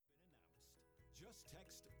Just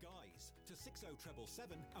text GUYS to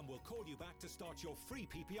 60777 and we'll call you back to start your free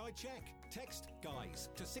PPI check. Text GUYS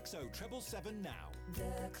to 60777 now.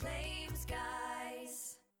 The Claims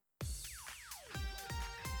Guys.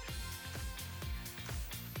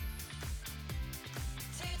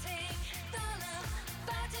 Tooting Fulham,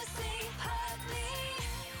 Battersea, Purley.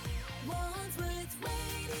 Wandsworth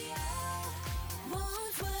Radio.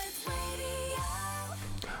 Wandsworth Radio.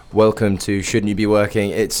 Welcome to Shouldn't You Be Working?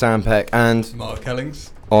 It's Sam Peck and Mark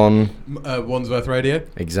Kellings on Wandsworth Radio.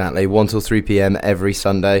 Exactly 1 till 3 p.m. every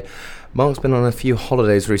Sunday. Mark's been on a few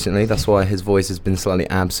holidays recently, that's why his voice has been slightly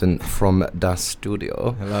absent from Das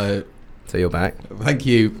Studio. Hello. So you're back. Thank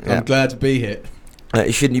you. Yeah. I'm glad to be here.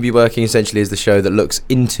 Shouldn't You Be Working essentially is the show that looks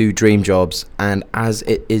into dream jobs, and as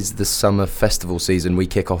it is the summer festival season, we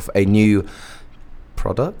kick off a new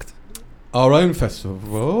product? Our own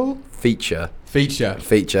festival Feature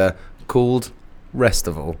called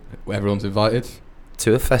Restival. where everyone's invited.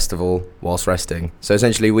 To a festival whilst resting. So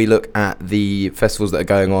essentially we look at the festivals that are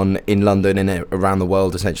going on in London and around the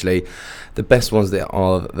world, essentially the best ones that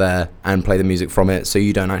are there, and play the music from it so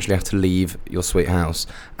you don't actually have to leave your sweet house.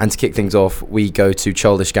 And to kick things off, we go to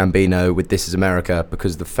Childish Gambino with This Is America,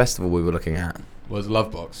 because the festival we were looking at Was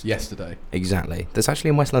Lovebox yesterday. exactly, that's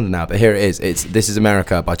actually in West London now, but here it is. It's This Is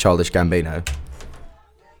America by Childish Gambino.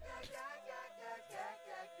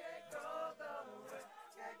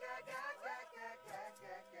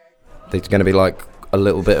 There's going to be like a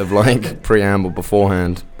little bit of like preamble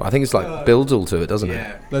beforehand, but I think it's like builds all to it, doesn't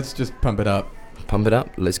it? Let's just pump it up. Pump it up,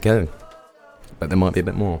 let's go. But there might be a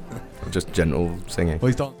bit more, just gentle singing.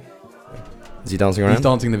 Well, Is he dancing around? he's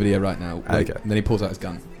dancing in the video right now. Okay. And then he pulls out his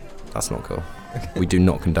gun. That's not cool. We do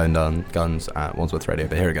not condone guns at Wandsworth Radio,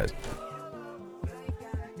 but here it goes.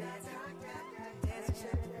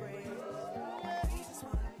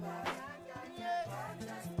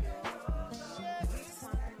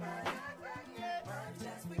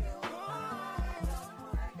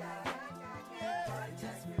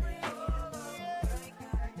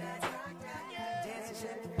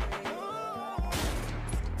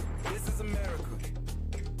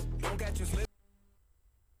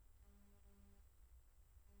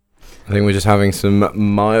 I think we're just having some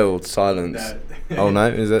mild silence. Oh no,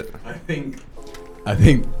 is it? I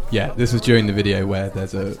think, yeah, this is during the video where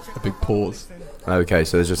there's a big pause. Okay,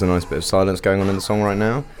 so there's just a nice bit of silence going on in the song right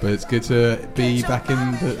now. But it's good to be back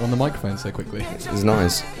on the microphone so quickly. It's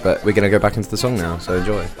nice, but we're going to go back into the song now, so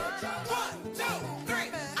enjoy.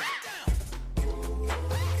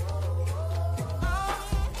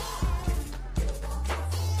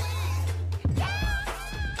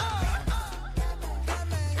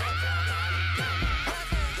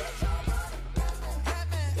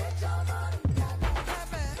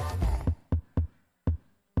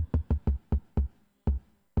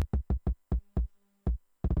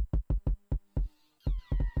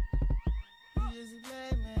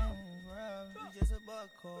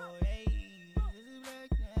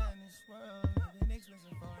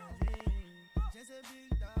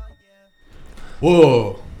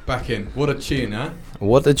 Whoa, back in. What a tune, huh?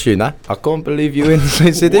 What a tune, huh? I can't believe you went so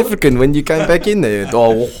significant when you came back in there.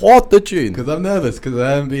 Oh, what a tune. Because I'm nervous, because I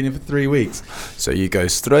haven't been here for 3 weeks. So you go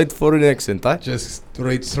straight for an accent, eh? Just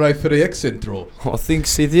straight for the accent roll. I think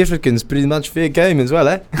South African's pretty much fair game as well,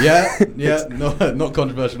 eh? Yeah, not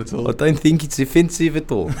controversial at all. I don't think it's offensive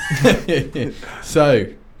at all. So,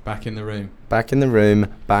 back in the room. Back in the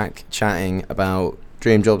room, back chatting about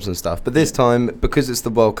dream jobs and stuff. But this time, because it's the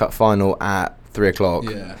World Cup final at 3 o'clock.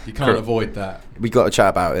 Yeah, you can't avoid that. We got to chat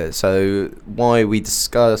about it. So why we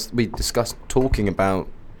discussed talking about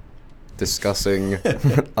discussing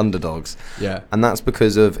underdogs. Yeah. And that's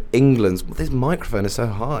because of England's... This microphone is so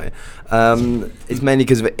high. It's mainly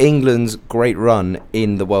because of England's great run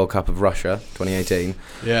in the World Cup of Russia 2018.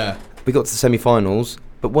 Yeah. We got to the semi-finals,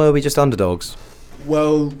 but were we just underdogs?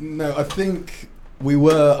 Well, no, I think we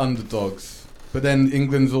were underdogs. But then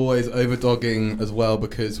England's always overdogging as well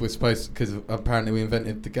because apparently we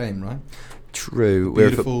invented the game, right? True.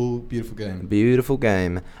 Beautiful game. Beautiful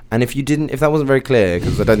game. And if that wasn't very clear,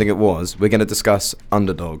 because I don't think it was, we're going to discuss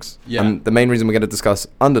underdogs. Yeah. And the main reason we're going to discuss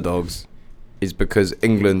underdogs is because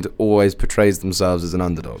England always portrays themselves as an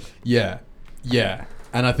underdog. Yeah.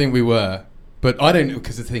 And I think we were. But I don't know,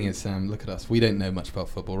 because the thing is, Sam, look at us. We don't know much about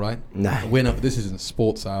football, right? No. We're not. This isn't a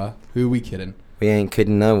sports hour. Who are we kidding? We ain't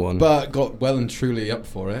kidding no one. But got well and truly up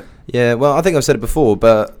for it. Yeah, well, I think I've said it before,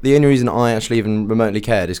 but the only reason I actually even remotely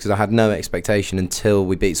cared is because I had no expectation until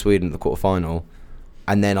we beat Sweden at the quarter-final.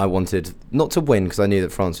 And then I wanted, not to win because I knew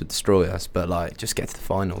that France would destroy us, but like just get to the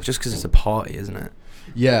final, just because it's a party, isn't it?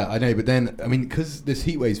 Yeah, I know, but then, I mean, because this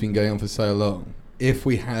heatwave's been going on for so long, if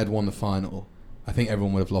we had won the final, I think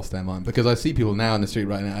everyone would have lost their mind, because I see people now in the street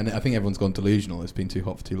right now, and I think everyone's gone delusional. It's been too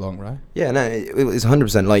hot for too long, right? Yeah, no, it's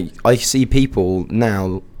 100%. Like, I see people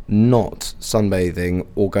now not sunbathing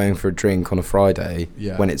or going for a drink on a Friday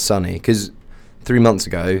Yeah. when it's sunny. Because 3 months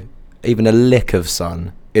ago, even a lick of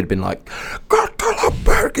sun, it'd been like, "Got to look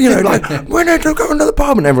back," you know, like, "We need to go into the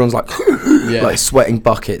pub," and everyone's like, Yeah. like sweating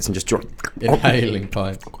buckets and just Inhaling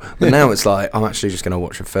pints. But now it's like, I'm actually just going to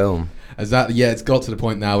watch a film. It's got to the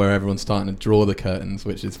point now where everyone's starting to draw the curtains,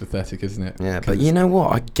 which is pathetic, isn't it? Yeah, but 'Cause you know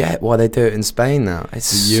what? I get why they do it in Spain now.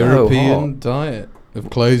 It's the so European hot. diet of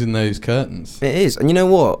closing those curtains. It is. And you know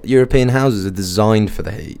what? European houses are designed for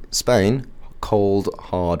the heat. Spain, cold,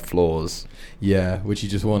 hard floors. Yeah, which you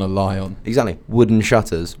just want to lie on. Exactly. Wooden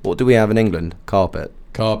shutters. What do we have in England? Carpet.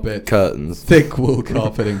 Carpet, Curtains. thick wool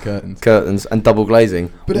carpet and curtains. Curtains and double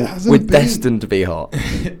glazing. But it hasn't We're been- destined to be hot.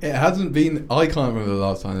 It hasn't been. I can't remember the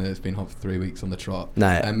last time that it's been hot for 3 weeks on the trot. No.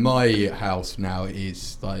 And my house now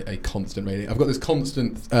is like a constant radiator. I've got this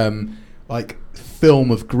constant like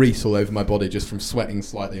film of grease all over my body just from sweating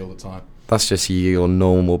slightly all the time. That's just your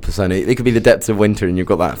normal persona. It could be the depths of winter and you've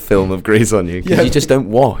got that film of grease on you. 'Cause Yeah. you just don't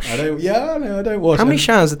wash. I don't wash. How many And-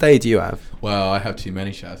 showers a day do you have? Well, I have too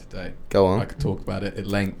many showers a day. Go on. I could talk about it at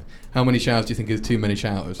length. How many showers do you think is too many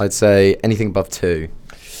showers? I'd say anything above 2.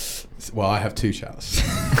 Well, I have 2 showers.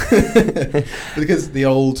 Because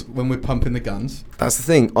when we're pumping the guns. That's the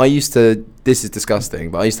thing. This is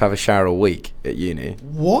disgusting, but I used to have a shower a week at uni.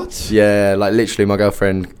 What? Yeah, like literally my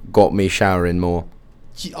girlfriend got me showering more.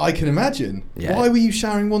 I can imagine. Yeah. Why were you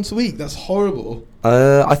showering once a week? That's horrible.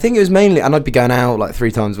 I think it was mainly, and I'd be going out like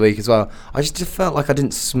 3 times a week as well. I just felt like I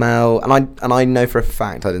didn't smell, and I know for a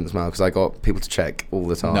fact I didn't smell because I got people to check all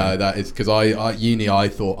the time. No, that is because I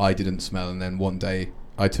thought I didn't smell, and then one day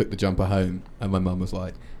I took the jumper home, and my mum was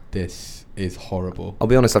like, "This is horrible." I'll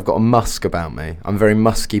be honest, I've got a musk about me. I'm a very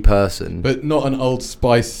musky person. But not an Old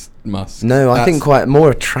Spice musk. No, I That's- think quite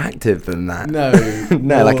more attractive than that. No,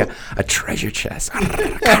 No, like more- a treasure chest.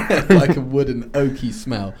 like a wooden oaky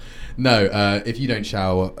smell. No, if you don't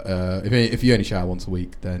shower, if you only shower once a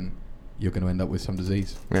week, then you're going to end up with some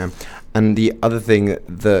disease. Yeah. And the other thing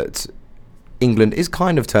that England is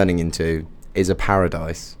kind of turning into is a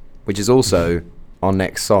paradise, which is also our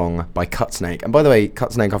next song by Cutsnake. And by the way,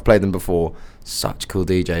 Cutsnake, I've played them before. Such cool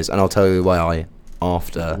DJs, and I'll tell you why I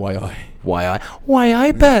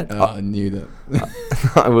bet. I knew that.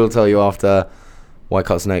 I will tell you after why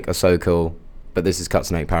Cutsnake are so cool. But this is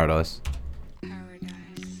Cutsnake Paradise.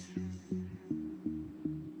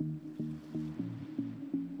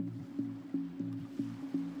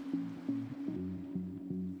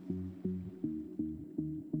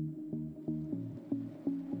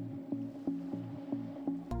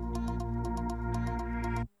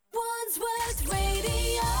 Wandsworth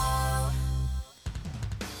Radio.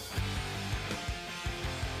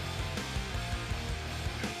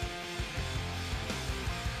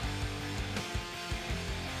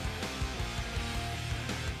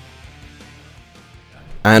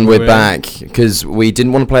 And we're We're in. back because we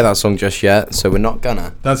didn't want to play that song just yet, so we're not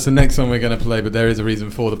gonna. That's the next song we're going to play, but there is a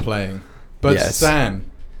reason for the playing. But Yes. Sam,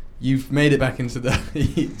 you've made it back into the...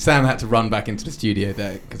 Sam had to run back into the studio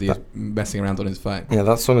deck because he was messing around on his phone. Yeah,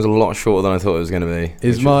 that song is a lot shorter than I thought it was going to be.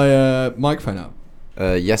 Is my microphone up?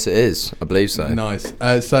 Yes, it is. I believe so. Nice.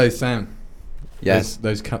 So, Sam, Yes,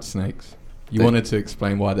 those cut snakes. You They- wanted to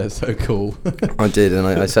explain why they're so cool. I did, and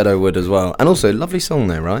I said I would as well. And also, lovely song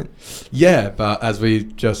there, right? Yeah, but as we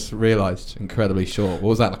just realised, incredibly short. What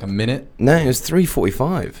was that, like a minute? No, it was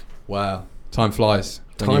 3:45. Wow. Time flies.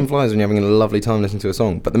 When Time you- flies when you're having a lovely time listening to a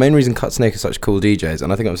song. But the main reason Cutsnake are such cool DJs,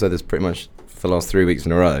 and I think I've said this pretty much for the last 3 weeks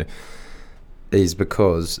in a row, is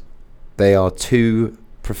because they are 2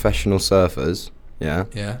 professional surfers, yeah?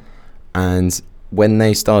 Yeah. And when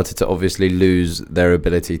they started to obviously lose their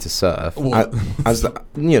ability to surf, What? as the,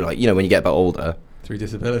 when you get a bit older. Through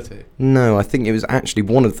disability. No, I think it was actually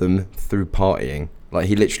one of them through partying. Like,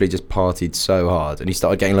 he literally just partied so hard, and he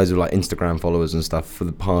started getting loads of like Instagram followers and stuff for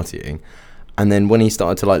the partying. And then when he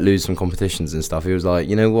started to like lose some competitions and stuff, he was like,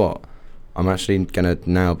 you know what? I'm actually gonna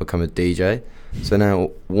now become a DJ. So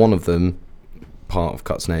now one of them, part of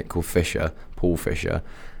Cutsnake, called Fisher, Paul Fisher,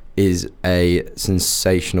 is a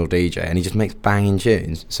sensational DJ, and he just makes banging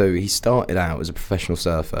tunes. So he started out as a professional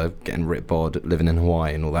surfer, getting rip bod, living in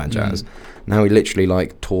Hawaii and all that jazz. Now he literally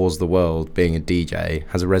like tours the world being a DJ,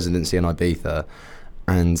 has a residency in Ibiza,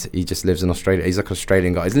 and he just lives in Australia. He's like an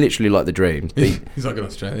Australian guy. He's literally like the dream. But He's like an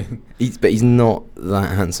Australian. but he's not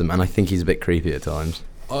that handsome, and I think he's a bit creepy at times.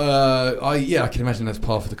 I can imagine that's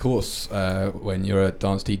part of the course when you're a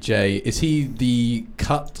dance DJ. Is he the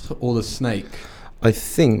cut or the snake? I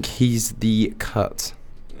think he's the cut.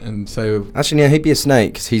 And so, Actually, yeah, he'd be a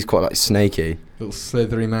snake because he's quite like snaky. little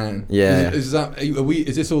slithery man. Yeah. Is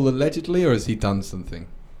this all allegedly, or has he done something?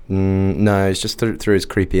 No, it's just through his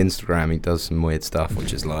creepy Instagram. He does some weird stuff,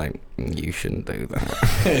 which is like, you shouldn't do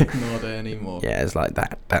that. Not anymore. Yeah, it's like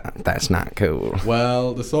that's not cool.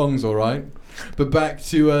 Well, the song's all right, but back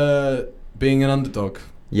to being an underdog.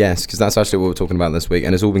 Yes, because that's actually what we're talking about this week,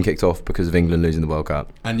 and it's all been kicked off because of England losing the World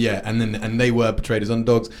Cup. And they were portrayed as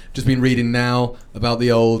underdogs. Just been reading now about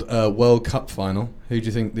the old World Cup final. Who do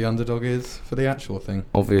you think the underdog is for the actual thing?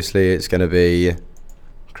 Obviously, it's going to be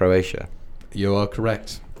Croatia. You are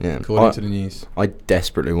correct. Yeah, According to the news. I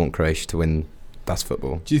desperately want Croatia to win. That's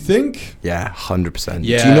football. Do you think? Yeah, 100%.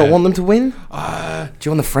 Yeah. Do you not want them to win? Do Do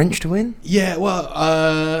you want the French to win? Yeah.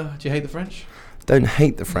 Well, do you hate the French? Don't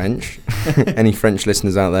hate the French. Any French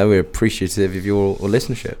listeners out there, we're appreciative of your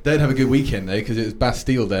listenership. They'd have a good weekend though, because it was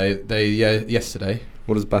Bastille Day. Yesterday.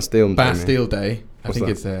 What does Bastille mean? Bastille Day. What's I think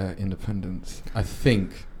that? it's their independence. I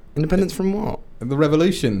think Independence from what? the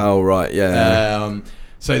revolution. Oh, right, yeah.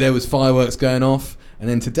 So there was fireworks going off, and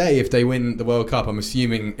then today, if they win the World Cup, I'm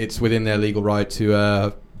assuming it's within their legal right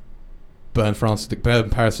to burn Paris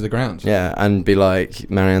to the ground. Yeah, and be like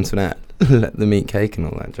Marie Antoinette, let them eat cake and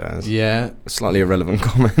all that jazz. Yeah. Slightly irrelevant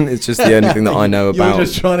comment. It's just the only thing that I know about. You're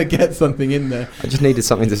just trying to get something in there. I just needed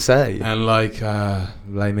something to say. And like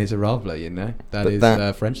Les Miserables, you know, that But is that-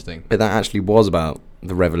 a French thing. But that actually was about the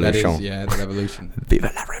That revolution. is, yeah, the revolution. Vive la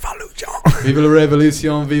revolution. Vive la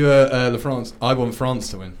révolution, vive la France. I want France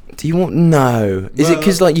to win. Do you want... No. Is it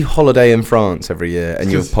because like you holiday in France every year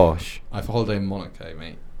and you're 'Cause- posh? I have a holiday in Monaco,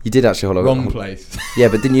 mate. You did actually holiday. Wrong place. Yeah,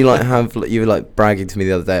 but didn't you like have... Like, you were like bragging to me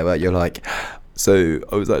the other day about you're like... So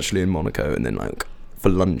I was actually in Monaco and then like... For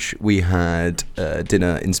lunch, we had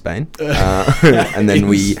dinner in Spain, and then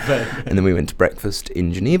we went to breakfast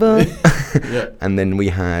in Geneva, Yeah. and then we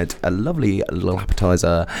had a lovely little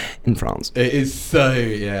appetizer in France. It is so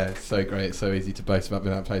great. It's so easy to boast about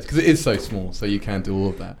that place because it is so small, so you can do all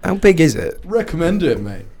of that. How big is it? Recommend it,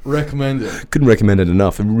 mate. Recommend it. Couldn't recommend it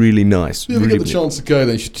enough. And really nice. If you ever really get the chance to go,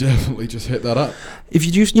 then you should definitely just hit that up. If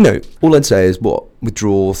you just, all I'd say is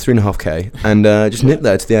withdraw 3.5k and just nip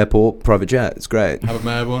there to the airport, private jet. It's great. Have a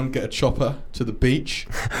mad one. Get a chopper to the beach.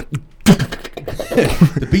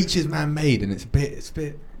 The beach is man-made and it's a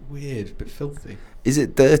bit weird, a bit filthy. Is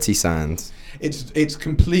it dirty sand? It's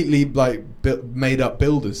completely like made up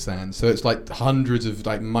builder's sand, so it's like hundreds of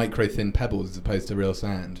like micro thin pebbles as opposed to real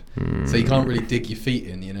sand. So you can't really dig your feet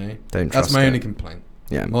in, you know. Don't That's trust my it. only complaint.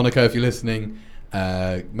 Yeah. Monaco, if you're listening,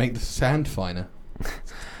 make the sand finer.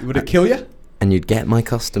 Would it kill you? And you'd get my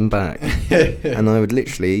custom back. And I would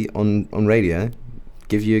literally, on radio,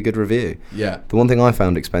 give you a good review. Yeah. The one thing I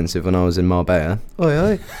found expensive when I was in Marbella,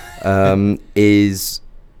 is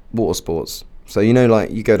water sports. So,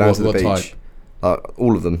 like, you go down to the What beach. type?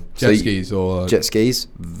 All of them. Jet skis or Jet skis,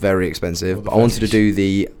 very expensive. Or the But I wanted to fish. do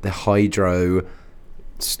the hydro,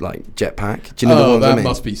 like, jetpack. Do you know the ones I that mean?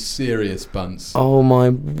 must be serious bunts. Oh, my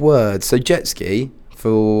word. So, jet ski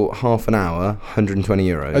for half an hour,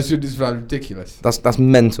 €120. That's ridiculous. That's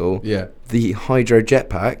mental. Yeah. The hydro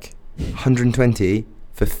jetpack, 120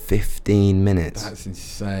 for 15 minutes. That's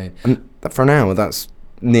insane. And for an hour, that's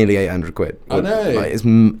nearly 800 quid. I know. Like, it's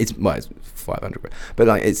 500 quid. But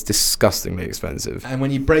like, it's disgustingly expensive. And when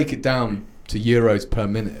you break it down to euros per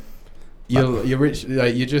minute, you're rich.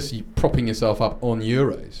 Like, you're propping yourself up on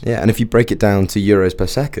euros. Yeah, and if you break it down to euros per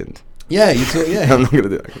second, Yeah, yeah. I'm not gonna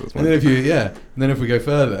do that. 'Cause that's And then if we go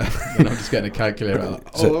further, then I'm just getting a calculator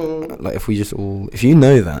out. So, like, if you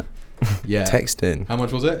know that, Yeah. text in. How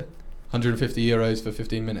much was it? 150 euros for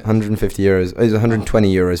 15 minutes. 150 euros. It's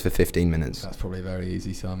 120 euros for 15 minutes. That's probably a very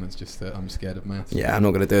easy sum. It's just that I'm scared of maths. Yeah, I'm not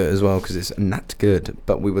going to do it as well because it's not good.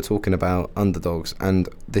 But we were talking about underdogs and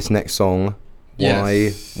this next song.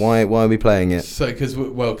 Yes. Why are we playing it? So,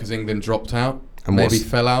 because England dropped out, And maybe what's-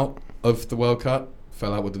 fell out of the World Cup,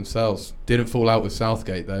 fell out with themselves. Didn't fall out with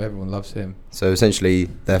Southgate though. Everyone loves him. So essentially,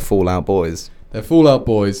 they're Fallout Boys. They're Fallout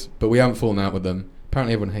Boys, but we haven't fallen out with them.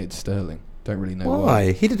 Apparently, everyone hated Sterling. Don't really know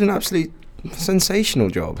Why? He did an absolutely sensational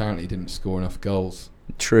job. Apparently, he didn't score enough goals.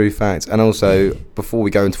 True fact. And also, before we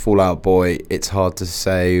go into Fallout Boy, it's hard to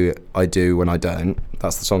say I do when I don't.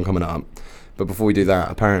 That's the song coming up. But before we do that,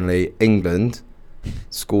 apparently England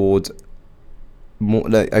scored more.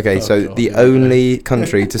 Okay, so God, the yeah. only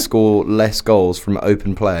country to score less goals from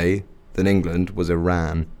open play than England was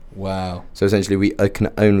Iran. Wow. So essentially, we can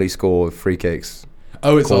only score with free kicks.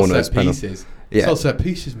 Oh, it's our Corners, set penalty. pieces. Yeah. It's our set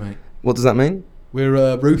pieces, mate. What does that mean?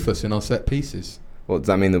 We're ruthless in our set pieces. What does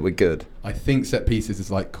that mean, that we're good? I think set pieces is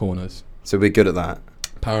like corners. So we're good at that.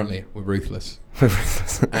 Apparently, we're ruthless.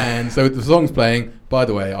 And so the song's playing. By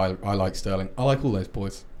the way, I like Sterling. I like all those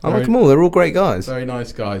boys. I like them all. They're all great guys. Very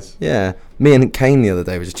nice guys. Yeah. Me and Kane the other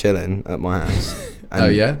day were just chilling at my house. Oh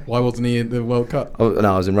yeah? Why wasn't he in the World Cup? Oh,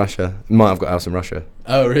 no, I was in Russia. Might have got a house in Russia.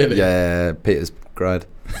 Oh really? Yeah, Petersgrad.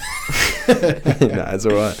 No, it's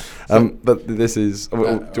all right. But this is. Do you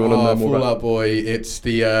want to know more Fall about? Out Boy. It's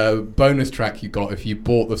the bonus track you got if you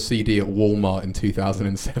bought the CD at Walmart in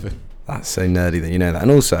 2007. That's so nerdy that you know that.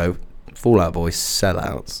 And also, Fall Out Boy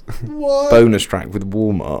sellouts. What? Bonus track with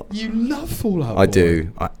Walmart. You love Fall Out Boy. I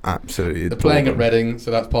do. I absolutely. They're adore playing at them. Reading,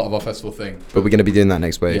 so that's part of our festival thing. But we're going to be doing that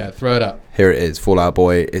next week. Yeah, throw it up. Here it is. Fall Out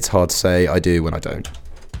Boy. It's hard to say I do when I don't.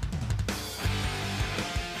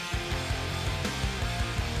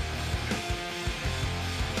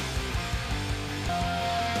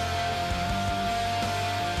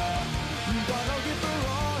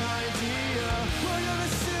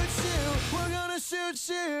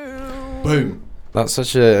 Boom. That's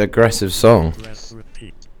such an aggressive song.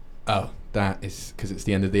 Oh, that is because it's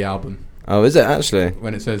the end of the album. Oh, is it actually?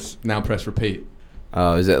 When it says, now press repeat.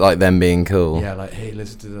 Oh, is it like them being cool? Yeah, like, hey,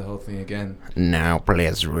 listen to the whole thing again. Now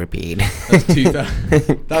please repeat. That's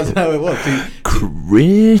 2000. That's how it was.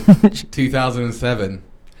 Cringe. 2007.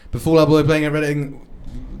 But Fall Out Boy playing at Reading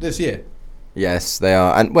this year. Yes, they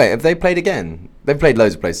are. And wait, have they played again? They've played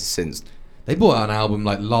loads of places since. They brought out an album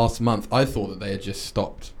like last month. I thought that they had just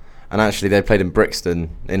stopped. And actually, they played in Brixton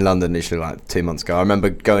in London literally like 2 months ago. I remember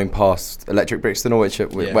going past Electric Brixton or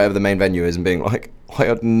whatever the main venue is and being like, I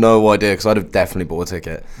had no idea because I'd have definitely bought a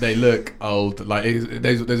ticket. They look old. Like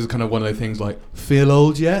there's kind of one of those things like, feel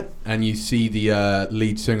old yet? And you see the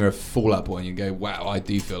lead singer of Fall Out Boy and you go, wow, I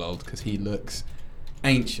do feel old because he looks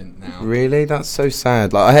ancient now. Really? That's so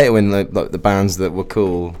sad. Like I hate it when the bands that were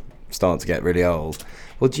cool start to get really old.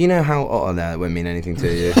 Well, do you know how odd that won't mean anything to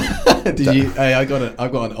you? Did you? Hey, I've got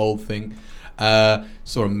an old thing. Saw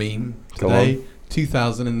a meme Go today. on.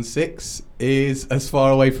 2006 is as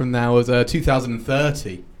far away from now as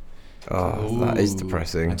 2030. Oh, that is Ooh.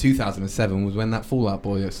 depressing. And 2007 was when that Fall Out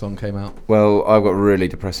Boy song came out. Well, I've got a really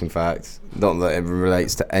depressing fact. Not that it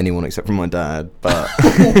relates to anyone except for my dad, but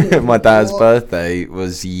my dad's birthday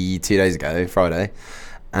was 2 days ago, Friday,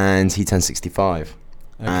 and he turned 65.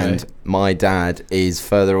 Okay. And my dad is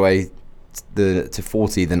further away to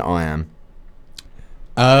 40 than I am.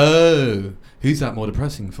 Oh, who's that more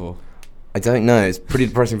depressing for? I don't know. It's pretty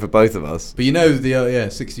depressing for both of us. But you know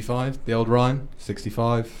the 65, the old rhyme,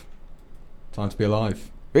 65, time to be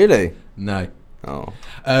alive. Really? No. Oh.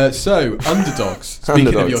 So underdogs.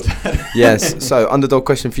 Speaking of your dad. Yes. So underdog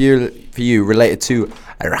question for you related to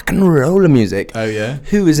rock and roll music. Oh yeah.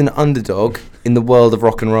 Who is an underdog in the world of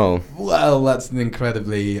rock and roll? Well, that's an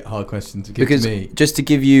incredibly hard question to give Because to me. just to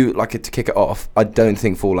give you to kick it off, I don't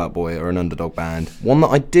think Fall Out Boy are an underdog band. One that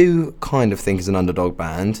I do kind of think is an underdog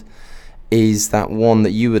band is that one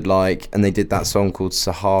that you would like, and they did that song called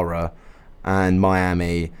Sahara and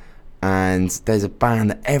Miami. And there's a band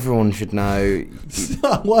that everyone should know.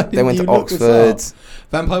 Why They went didn't to you look this Oxford. up?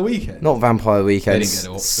 Vampire Weekend. Not Vampire Weekend. They didn't go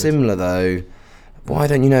to Oxford. Similar though. Why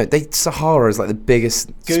don't you know? Sahara is like the biggest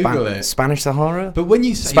Google it. Spanish Sahara. But when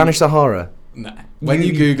you say Spanish Sahara. nah, when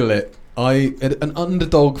you Google it, an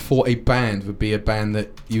underdog for a band would be a band that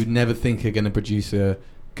you'd never think are going to produce a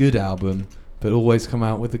good album, but always come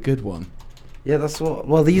out with a good one. Yeah, that's what.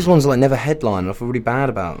 Well, these ones are like never headline. I feel really bad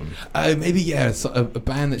about them. Maybe it's a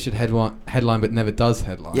band that should headline but never does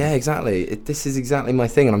headline. Yeah, exactly. This is exactly my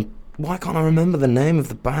thing, and why can't I remember the name of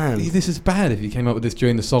the band? This is bad if you came up with this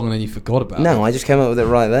during the song and then you forgot about it. No, I just came up with it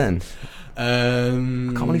right then.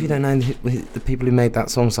 I I can't believe you don't know the people who made that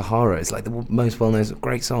song Sahara. It's like the most well-known,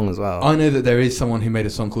 great song as well. I know that there is someone who made a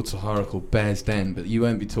song called Sahara called Bears Den, but you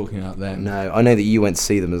won't be talking about them. No, I know that you went to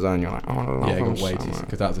see them as well, and you're like, oh, I love Yeah, I them got way so much.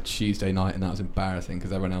 because that was a Tuesday night and that was embarrassing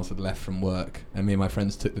because everyone else had left from work and me and my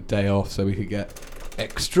friends took the day off so we could get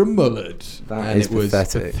extra mullet. That and is it was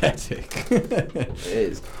pathetic. pathetic. It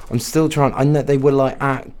is. I'm still trying. I know they were like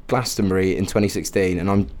at Glastonbury in 2016, and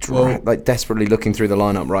I'm like desperately looking through the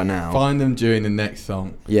lineup right now. Find them during the next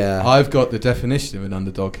song. Yeah. I've got the definition of an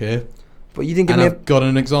underdog here, But you didn't give and me I've got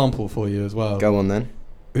an example for you as well. Go on then.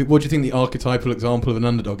 What do you think the archetypal example of an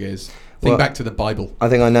underdog is? Think Well, back to the Bible. I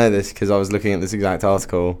think I know this because I was looking at this exact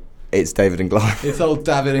article. It's David and Goliath, It's old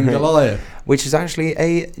David and Goliath. which is actually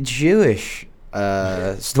a Jewish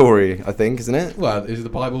story, I think, isn't it? Well, is the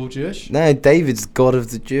Bible Jewish? No, David's god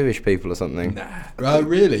of the Jewish people or something. Nah.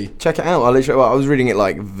 Really? Check it out. I was reading it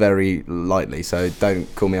like very lightly, so don't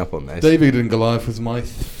call me up on this. David and Goliath was my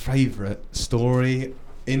favourite story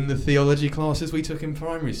in the theology classes we took in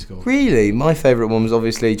primary school. Really, my favourite one was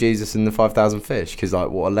obviously Jesus and the 5,000 fish, because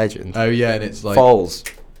like what a legend. Oh yeah, and it's like Foals.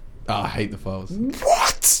 I hate the Foals.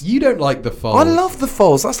 What? You don't like the Foals. I love the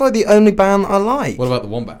Foals. That's like the only band I like. What about the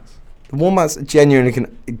Wombats? The Wombats genuinely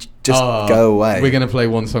can just go away. We're going to play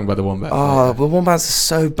one song by the Wombats. Oh, the Wombats are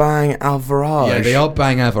so bang Alvarage. Yeah, they are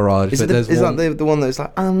bang average. Is But that the one that's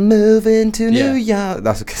like, I'm moving to New York?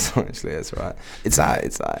 That's a good song, actually. It's right. It's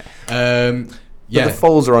that. Yeah. But the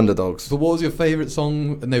Foals are underdogs. But what was your favourite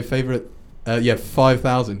song? No, favourite.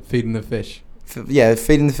 5,000. Feeding the Fish.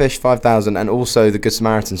 Feeding the Fish, 5,000, and also the Good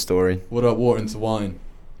Samaritan story. What about Water into Wine?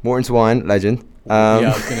 Water into Wine, legend. I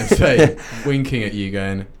was going to say, winking at you,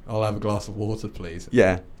 going, "I'll have a glass of water, please."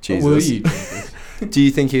 Yeah, Jesus. What were you, Jesus? Do you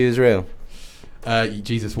think he was real?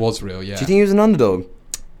 Jesus was real. Yeah. Do you think he was an underdog?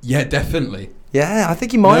 Yeah, definitely. Yeah, I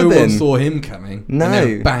think he might have No been. one saw him coming. No. And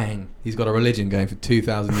then bang, he's got a religion going for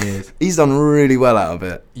 2,000 years. He's done really well out of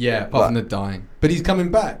it. Yeah, apart from the dying. But he's coming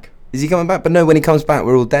back. Is he coming back? But no, when he comes back,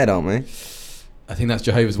 we're all dead, aren't we? I think that's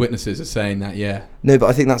Jehovah's Witnesses are saying that, yeah. No, but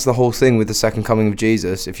I think that's the whole thing with the second coming of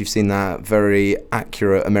Jesus. If you've seen that very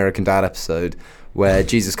accurate American Dad episode where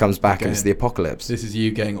Jesus comes back and it's the apocalypse. This is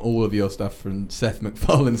you getting all of your stuff from Seth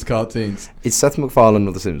MacFarlane's cartoons. It's Seth MacFarlane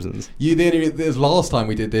or The Simpsons. This last time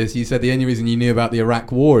we did this, you said the only reason you knew about the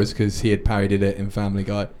Iraq War is because he had parodied it in Family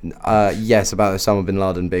Guy. Yes, about Osama bin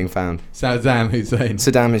Laden being found. Saddam Hussein.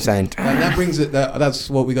 Saddam Hussein. That brings it. That's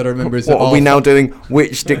what we got to remember. Is What are we now doing?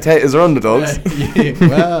 Which dictators are underdogs?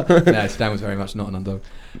 Well, no, Saddam was very much not an underdog.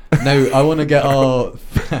 No, I want to get our,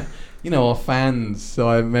 our fans. So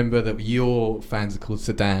I remember that your fans are called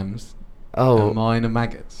Saddams. Oh, and mine are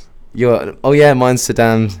maggots. Mine's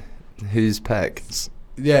Saddam. Who's Pecs?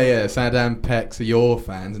 Yeah. Saddam Pecs are your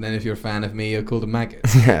fans, and then if you're a fan of me, you're called a maggot.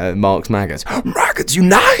 Yeah, Mark's maggots. Maggots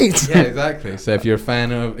unite! Yeah, exactly. So if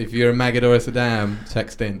you're a maggot or a Saddam,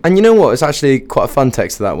 text in. And you know what? It's actually quite a fun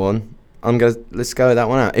text to that one. Let's go with that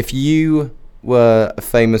one out. If you were a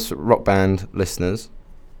famous rock band listeners,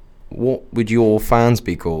 what would your fans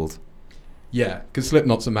be called? Yeah, because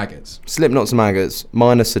Slipknot's are maggots. Slipknot's are maggots.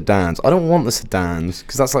 Mine are sedans. I don't want the sedans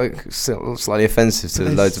because that's like slightly offensive to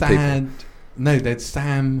loads of people. No, they're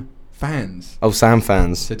Sam fans. Oh, Sam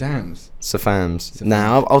fans. Sedans. Safams.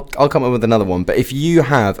 Now, I'll come up with another one. But if you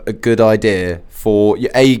have a good idea for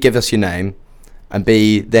A, give us your name, and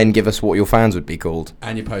B, then give us what your fans would be called.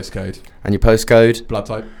 And your postcode.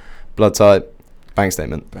 Blood type. Bank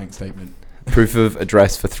statement. Proof of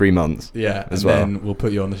address for 3 months. Yeah, as and well. then we'll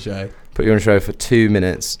put you on the show. Put you on the show for 2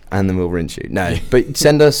 minutes, and then we'll rinse you. No, but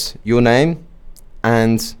send us your name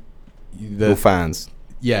and your fans.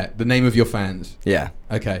 Yeah, the name of your fans. Yeah.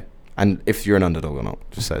 Okay. And if you're an underdog or not,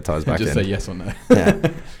 just so it ties back just in. say yes or no.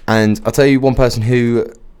 Yeah. And I'll tell you one person who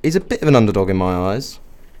is a bit of an underdog in my eyes.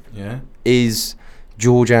 Yeah. Is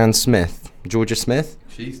Georgia Smith.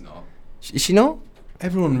 She's not. Is she not?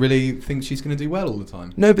 Everyone really thinks she's going to do well all the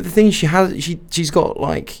time. No, but the thing is, she's got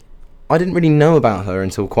like, I didn't really know about her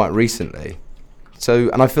until quite recently. So,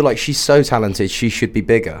 and I feel like she's so talented, she should be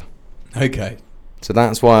bigger. Okay. So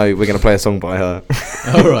that's why we're going to play a song by her.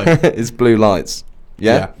 All right. It's Blue Lights.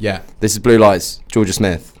 Yeah? Yeah. This is Blue Lights, Georgia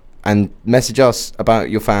Smith. And message us about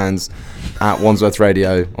your fans at Wandsworth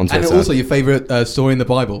Radio on Twitter. And also your favourite story in the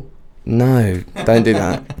Bible. No, don't do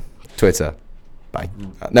that. Twitter. Bye.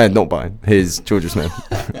 No, not bye. Here's Georgia Smith.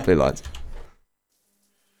 Blue Lights.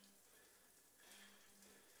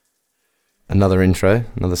 Another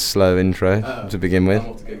slow intro to begin with.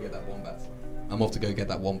 I'm off to go get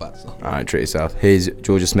that wombat song. Alright, treat yourself. Here's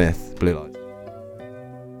Georgia Smith, Blue Lights.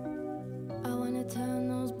 I wanna turn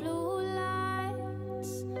those blue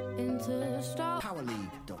lights into stars.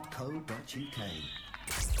 Powerleague.co.uk.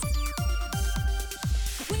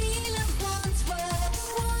 We love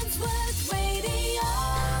Wandsworth Radio.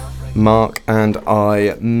 Mark and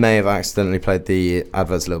I may have accidentally played the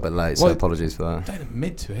adverts a little bit late, so What? apologies for that. Don't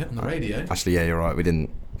admit to it on the radio. Actually, yeah, you're right. We didn't.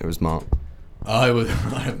 It was Mark. I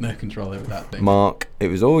have no control over that thing. Mark, it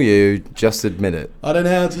was all you. Just admit it. I don't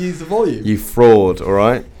know how to use the volume. You fraud, all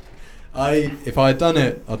right? If I had done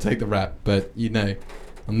it, I'll take the rap. But I'm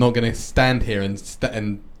not going to stand here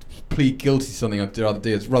and plead guilty to something I'd rather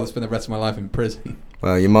do. I'd rather spend the rest of my life in prison.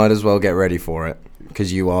 Well, you might as well get ready for it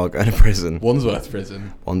because you are going to prison. Wandsworth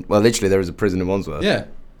prison. Well, literally, there is a prison in Wandsworth. Yeah,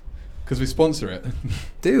 because we sponsor it.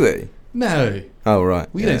 Do we? No. Oh, right.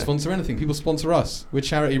 We don't sponsor anything. People sponsor us. We're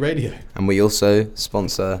charity radio. And we also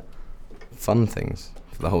sponsor fun things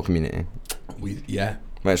for the whole community. We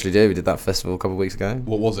actually do. We did that festival a couple of weeks ago.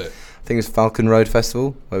 What was it? I think it was Falcon Road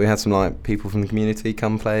Festival, where we had some people from the community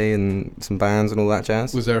come play and some bands and all that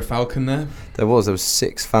jazz. Was there a falcon there? There was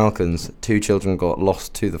 6 falcons. 2 children got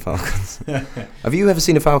lost to the falcons. Have you ever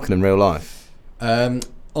seen a falcon in real life? Are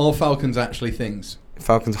falcons actually things?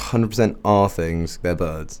 Falcons 100% are things. They're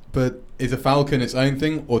birds. But is a falcon its own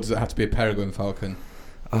thing, or does it have to be a peregrine falcon?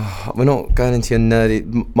 We're not going into your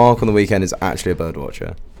nerdy... Mark on the weekend is actually a bird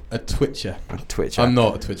watcher. A twitcher. A twitcher. I'm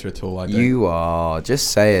not a twitcher at all. I don't. You are.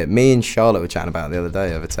 Just say it. Me and Charlotte were chatting about it the other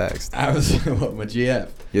day over text. What, my GF?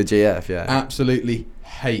 Your GF, yeah. Absolutely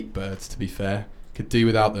hate birds, to be fair. Could do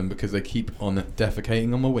without them because they keep on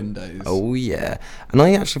defecating on my windows. Oh, yeah. And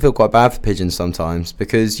I actually feel quite bad for pigeons sometimes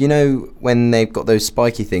because, you know, when they've got those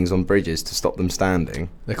spiky things on bridges to stop them standing.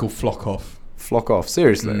 They're called flock off. Flock off.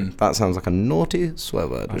 Seriously. Mm. That sounds like a naughty swear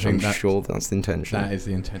word, I which think I'm sure that's the intention. That is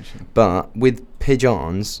the intention. But with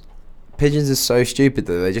pigeons are so stupid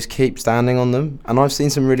that they just keep standing on them. And I've seen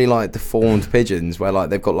some really, like, deformed pigeons where, like,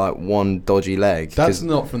 they've got, like, one dodgy leg. That's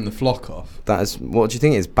not from the flock off. That is... What do you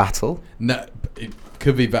think it is? Battle? No, it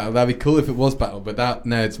could be battle. That'd be cool if it was battle, but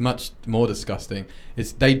it's much more disgusting.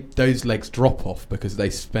 It's those legs drop off because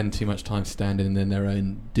they spend too much time standing in their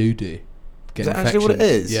own doo-doo. Is that actually what it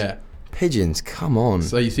is? Yeah. Pigeons, come on.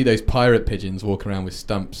 So you see those pirate pigeons walking around with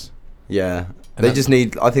stumps. Yeah. And They just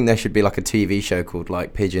need... I think there should be, like, a TV show called,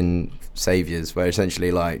 like, Pigeon Saviours, where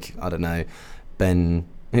essentially, like, I don't know, Ben...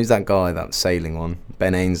 Who's that guy, that sailing one?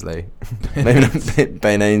 Ben Ainsley. Maybe not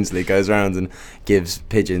Ben Ainsley goes around and gives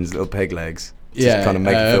pigeons little peg legs. To kind of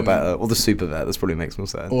make it feel better. Or the super vet, that probably makes more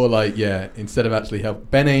sense. Or like, yeah, instead of actually help,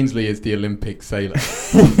 Ben Ainsley is the Olympic sailor.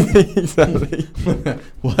 Exactly.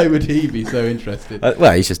 Why would he be so interested?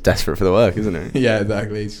 Well, he's just desperate for the work, isn't he? Yeah,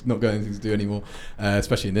 exactly. He's not got anything to do anymore,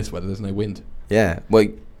 especially in this weather. There's no wind. Yeah. Well,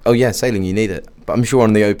 oh yeah, sailing, you need it. But I'm sure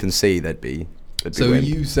on the open sea there'd be So are wind.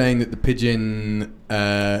 you saying that the pigeon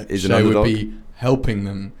Is an show would underdog? be helping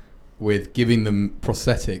them with giving them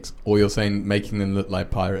prosthetics, or you're saying making them look like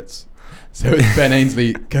pirates? So it's Ben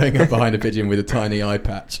Ainsley going up behind a pigeon with a tiny eye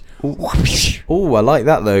patch. Oh, I like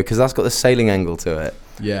that though, because that's got the sailing angle to it.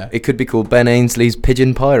 Yeah. It could be called Ben Ainsley's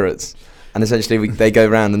Pigeon Pirates, and essentially they go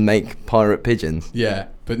around and make pirate pigeons. Yeah,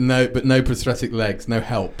 but no prosthetic legs, no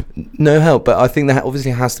help. No help, but I think there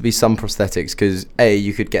obviously has to be some prosthetics because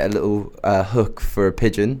you could get a little hook for a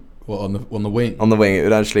pigeon What, on the wing? on the wing. It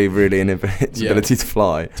would actually really inhibit its ability to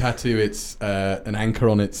fly. Tattoo its an anchor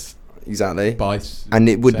on its Exactly. bicep. And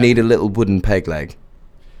it would need a little wooden peg leg.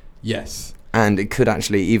 Yes. And it could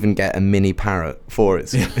actually even get a mini parrot for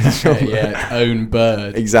its Yeah, its own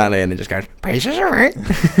bird. Exactly, and it just goes, pieces of it.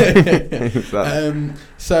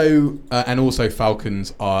 And also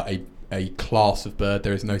falcons are a class of bird.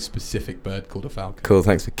 There is no specific bird called a falcon. Cool,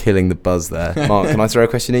 thanks for killing the buzz there. Mark, can I throw a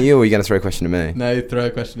question at you, or are you going to throw a question at me? No, throw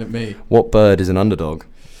a question at me. What bird is an underdog?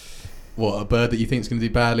 What, a bird that you think is going to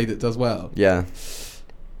do badly that does well? Yeah.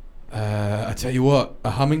 I tell you what,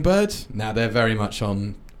 a hummingbird? Nah, they're very much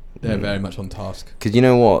on very much on task. Because you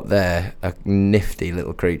know what? They're a nifty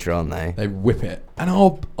little creature, aren't they? They whip it. And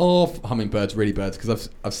are hummingbirds really birds? Because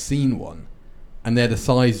I've seen one, and they're the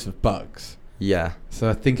size of bugs. Yeah. So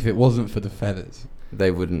I think if it wasn't for the feathers,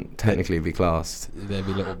 They wouldn't technically be classed. they'd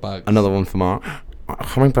be little bugs. Another one for Mark. A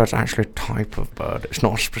hummingbird's actually a type of bird. It's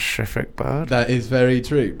not a specific bird. That is very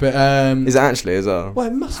true. But Is it actually as well? well,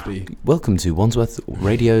 it must be. Welcome to Wandsworth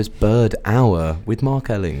Radio's Bird Hour with Mark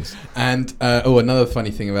Ellings. And another funny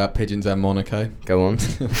thing about pigeons and Monaco. Go on.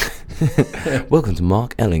 Welcome to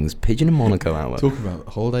Mark Ellings' Pigeon and Monaco Hour. Talking about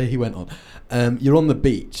the holiday he went on. You're on the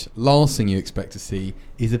beach. Last thing you expect to see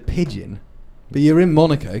is a pigeon. But you're in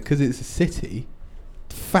Monaco because it's a city.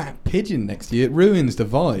 Fat pigeon next to you. It ruins the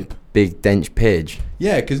vibe. Big dench pidge.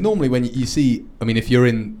 Yeah, because normally when you see, I mean, if you're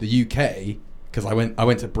in the UK, because I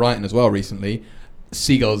went to Brighton as well recently,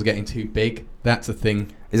 seagulls are getting too big. That's a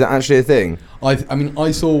thing. Is that actually a thing? I mean,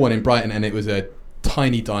 I saw one in Brighton and it was a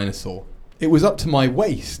tiny dinosaur. It was up to my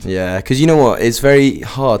waist. Yeah, because you know what? It's very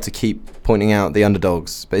hard to keep pointing out the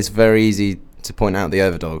underdogs, but it's very easy to point out the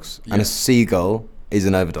overdogs. Yeah. And a seagull is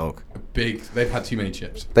an overdog. They've had too many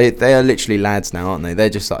chips. They are literally lads now, aren't they? They're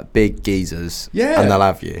just like big geezers. Yeah. And they'll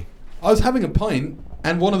have you. I was having a pint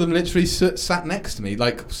and one of them literally sat next to me,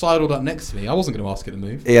 like sidled up next to me. I wasn't going to ask it to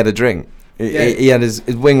move. He had a drink. He had his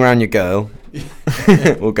wing around your girl.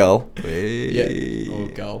 Or gull. Yeah. Or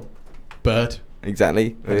gull. Bird. Exactly.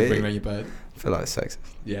 Bring around your bird. I feel like it's sexist.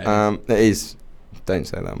 Yeah. It is. Don't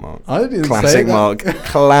say that, Mark. I didn't Classic say that. Mark.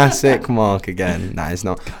 Classic Mark again. No, it's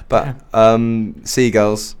not. But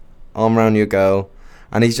seagulls, arm around your girl,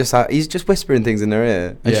 and he's just whispering things in her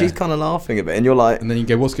ear, and Yeah. she's kind of laughing a bit, and you're like, And then you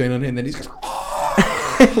go, what's going on here? And then he's goes,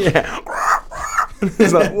 yeah.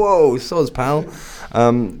 It's like, whoa, soz, pal.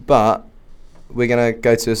 But we're gonna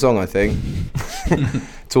go to a song, I think.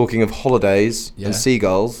 Talking of holidays Yeah. and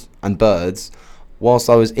seagulls and birds, whilst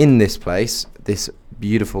I was in this place, this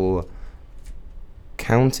beautiful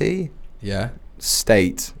county, yeah.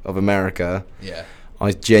 state of America, Yeah.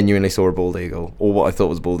 I genuinely saw a bald eagle, or what I thought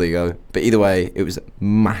was a bald eagle. But either way, it was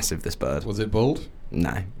massive, this bird. Was it bald?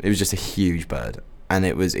 No, it was just a huge bird. And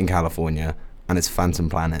it was in California, and it's Phantom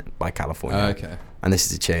Planet by California. Okay. And this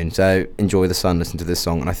is a tune. So enjoy the sun, listen to this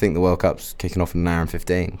song. And I think the World Cup's kicking off in an hour and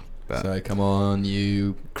 15. But So come on,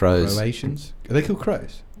 you crows. Croatians. Are they called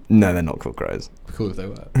crows? No, they're not called crows. Cool if they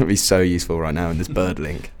were. It'd be so useful right now in this bird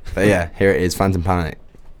link. But yeah, here it is, Phantom Planet,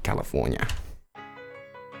 California.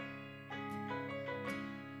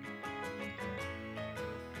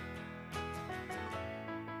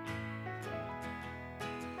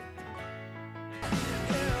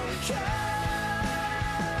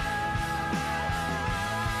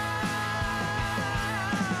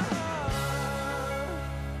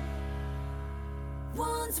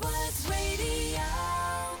 Wandsworth Radio.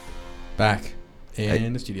 Back in Hey.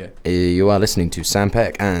 the studio. You are listening to Sam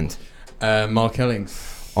Peck and Mark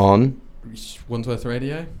Ellings. on, Wandsworth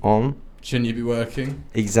Radio. Shouldn't you be working?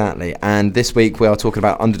 exactly. And this week we are talking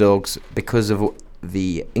about underdogs because of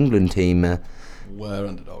the England team We're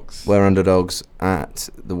underdogs. were underdogs at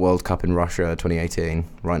the World Cup in Russia 2018.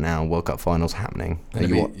 Right now, World Cup finals happening. Are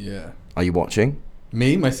Yeah. you watching?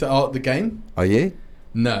 Me, myself, the game? Are you?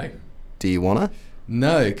 No. Do you wanna?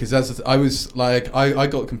 No, because I was like, I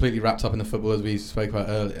got completely wrapped up in the football as we spoke about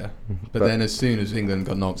earlier. But then as soon as England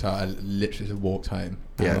got knocked out, I literally just walked home.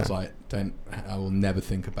 And Yeah. I was like, I will never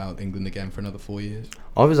think about England again for another 4 years.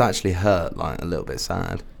 I was actually hurt, like a little bit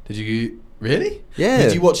sad. Did you really? Yeah.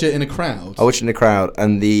 Did you watch it in a crowd? I watched it in the crowd,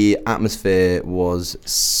 and the atmosphere was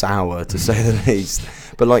sour, to say the least.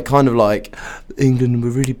 But like, kind of like, England, we're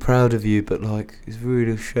really proud of you, but like, it's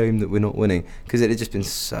really a shame that we're not winning, because it had just been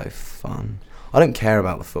so fun. I don't care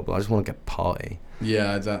about the football. I just want to get party.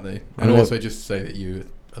 Yeah, exactly. I And know. also just say that you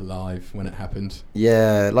were alive when it happened.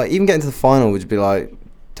 Yeah, like even getting to the final would be like,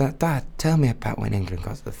 Dad, tell me about when England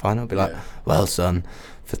got to the final. I'd be like, Yeah. well, son,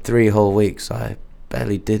 for 3 whole weeks I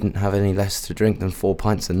barely didn't have any less to drink than 4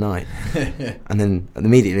 pints a night. And then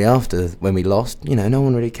immediately after, when we lost, no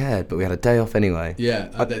one really cared, but we had a day off anyway. Yeah,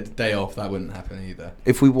 the day off, that wouldn't happen either.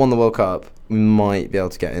 If we won the World Cup, we might be able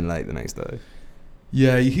to get in late the next day.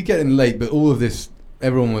 Yeah, you could get in late, but all of this,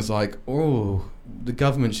 everyone was like, oh, the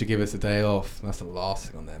government should give us a day off. That's the last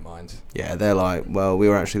thing on their mind. Yeah, they're like, well, we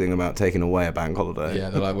were actually thinking about taking away a bank holiday. Yeah,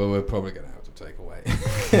 they're like, well, we're probably going to have to take away.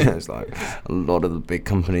 It's like a lot of the big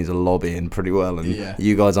companies are lobbying pretty well, and Yeah.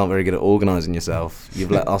 you guys aren't very good at organising yourself.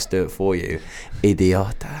 You've let us do it for you.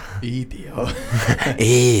 Idiota. Idiot.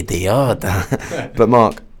 Idiota. But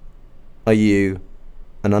Mark, are you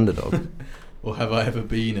an underdog? Or have I ever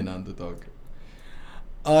been an underdog?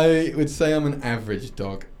 I would say I'm an average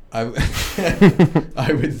dog. I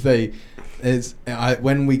would say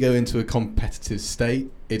when we go into a competitive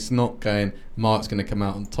state, it's not going, Mark's going to come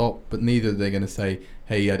out on top, but neither are they going to say,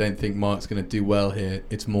 hey, I don't think Mark's going to do well here.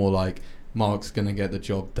 It's more like, Mark's going to get the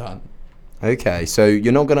job done. Okay, so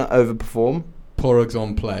you're not going to overperform? Porug's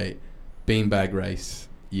on play. Beanbag race,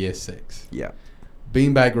 year 6. Yeah.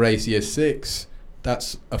 Beanbag race, year 6.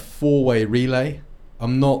 That's a 4-way relay.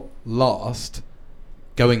 I'm not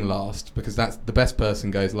going last, because that's the best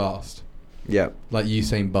person goes last. Yeah. Like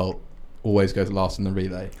Usain Bolt always goes last in the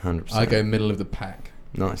relay. 100%. I go middle of the pack.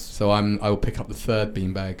 Nice. So I will pick up the 3rd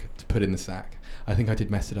beanbag to put in the sack. I think I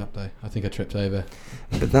did mess it up though. I think I tripped over.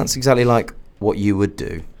 But that's exactly like what you would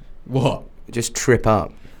do. What? Just trip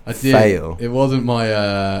up. I did. Fail. It wasn't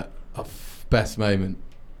my best moment.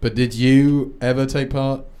 But did you ever take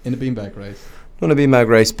part in a beanbag race? Not a beanbag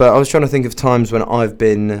race, but I was trying to think of times when I've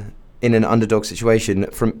been in an underdog situation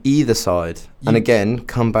from either side. And again,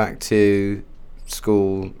 come back to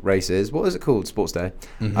school races. What was it called? Sports Day.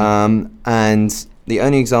 Mm-hmm. And the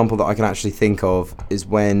only example that I can actually think of is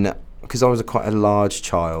when, because I was quite a large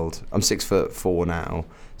child. I'm 6'4" now.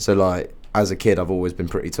 So like, as a kid, I've always been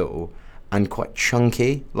pretty tall and quite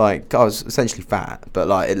chunky. Like, I was essentially fat, but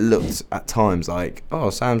like, it looked at times like, oh,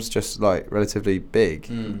 Sam's just like relatively big.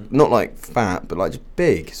 Not like fat, but like just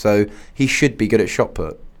big. So he should be good at shot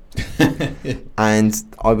put. And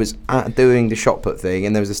I was doing the shot put thing,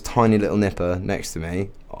 and there was this tiny little nipper next to me.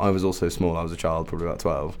 I was also small. I was a child, probably about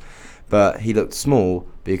 12. But he looked small,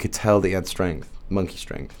 but you could tell that he had strength, monkey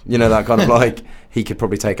strength. You know, that kind of like, he could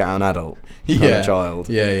probably take out an adult, not a child.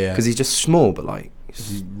 Yeah. Because he's just small, but like,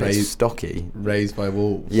 he's Raised- stocky. Raised by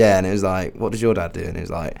wolves. Yeah, and it was like, what does your dad do? And he was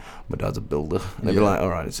like, my dad's a builder. And they'd be Yeah. like, all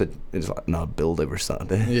right. So it's like, no, I build every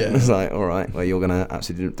Saturday. Yeah. It's like, all right, well, you're going to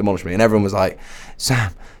absolutely demolish me. And everyone was like,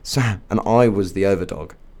 Sam. And I was the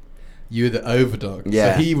overdog. You were the overdog.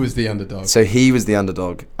 Yeah. So he was the underdog. So he was the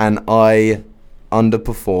underdog, and I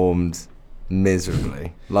underperformed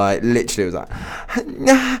miserably. Like, literally, it was like,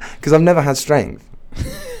 because I've never had strength.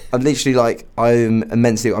 I'm literally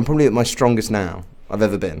I'm probably at my strongest now I've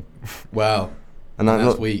ever been. Wow. And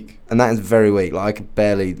That's weak. And that is very weak. Like, I could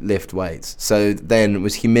barely lift weights. So then it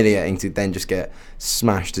was humiliating to then just get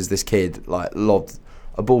smashed as this kid, like, lobbed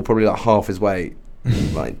a ball probably like half his weight,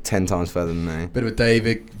 like 10 times further than me. Bit of a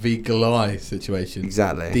David v Goliath situation.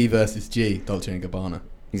 Exactly. D versus G, Dolce & Gabbana.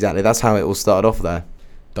 Exactly. That's how it all started off there.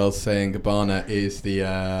 Dolce & Gabbana is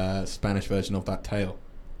the Spanish version of that tale.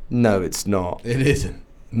 No, it's not. It isn't.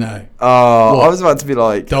 No. Oh, What? I was about to be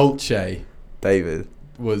like... Dolce David.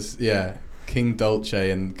 was, King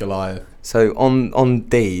Dolce and Goliath. So on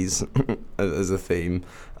D's, as a theme,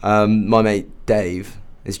 my mate Dave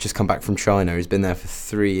has just come back from China. He's been there for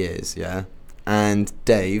 3 years, yeah? And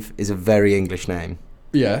Dave is a very English name.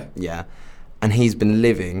 Yeah. Yeah. And he's been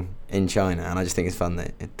living in China, and I just think it's fun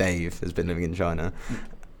that Dave has been living in China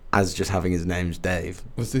as just having his name's Dave.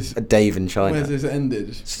 Was this... Dave in China. Where's this ended?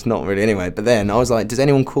 It's not really anyway. But then I was like, does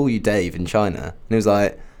anyone call you Dave in China? And he was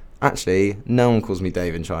like, actually, no one calls me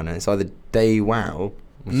Dave in China. It's either Day Wow,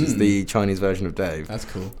 which is the Chinese version of Dave. That's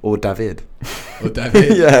cool. Or David. Or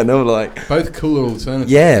David. Yeah, and I'm like... Both cooler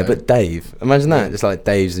alternatives. Yeah, though. but Dave. Imagine that. Just like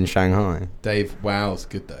Dave's in Shanghai. Dave Wow's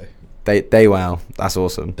good though. Day Wow. That's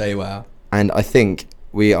awesome. Day Wow. And I think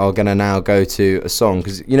we are going to now go to a song,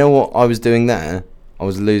 because you know what I was doing there? I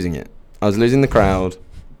was losing it. I was losing the crowd.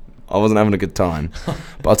 I wasn't having a good time.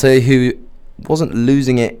 But I'll tell you who wasn't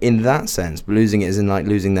losing it in that sense, but losing it as in like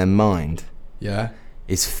losing their mind, Yeah.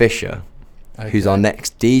 is Fisher, who's Okay. our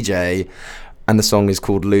next DJ, and the song is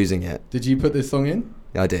called Losing It. Did you put this song in?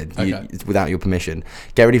 I did, Okay. without your permission.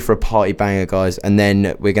 Get ready for a party banger, guys, and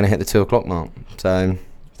then we're going to hit the 2 o'clock mark. So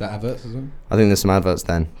Is that adverts as well? I think there's some adverts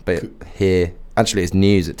then, but Cool. here, actually it's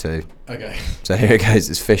news at 2. Okay. So here it goes,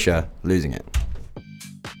 it's Fisher, Losing It.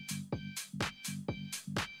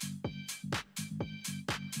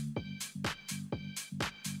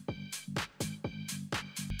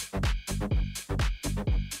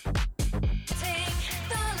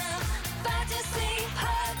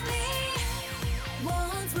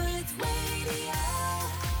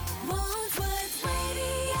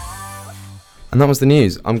 And that was the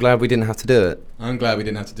news. I'm glad we didn't have to do it. I'm glad we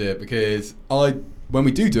didn't have to do it because when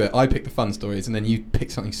we do it, I pick the fun stories and then you pick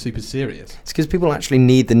something super serious. It's because people actually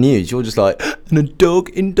need the news. You're just like, and a dog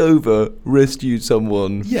in Dover rescued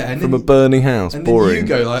someone and from then a burning house. And Boring.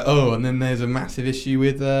 then you go like, oh, and then there's a massive issue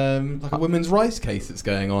with like a women's rights case that's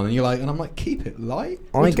going on, and you're like, and I'm like, keep it light.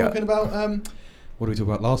 We're talking about what did we talk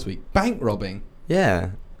about last week? Bank robbing.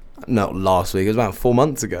 Yeah. Not last week. It was about 4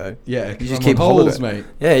 months ago. Yeah, You because just I'm keep on holes, holiday. mate.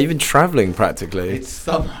 Yeah, you've been travelling practically. It's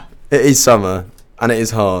summer. It is summer, and it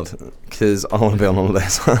is hard because I want to be on holiday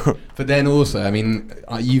as well. But then also, I mean,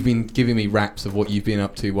 you've been giving me raps of what you've been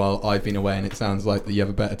up to while I've been away, and it sounds like that you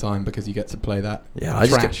have a better time because you get to play that. Yeah, I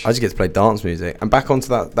just get to play dance music. And back onto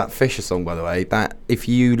that Fisher song, by the way, that, if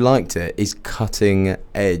you liked it, is cutting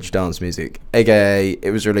edge dance music. AKA,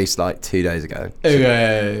 it was released like 2 days ago.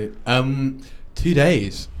 Okay, 2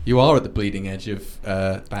 days. You are at the bleeding edge of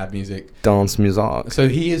bad music. Dance music. So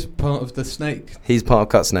he is part of the Snake. He's part of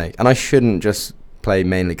Cut Snake, and I shouldn't just play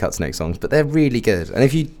mainly Cut Snake songs, but they're really good. And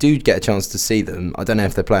if you do get a chance to see them, I don't know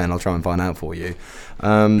if they're playing, I'll try and find out for you.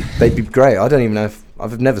 They'd be great. I don't even know if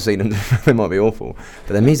I've never seen them. They might be awful,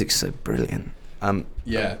 but their music's so brilliant.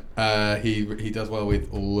 He does well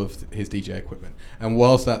with all of his DJ equipment. And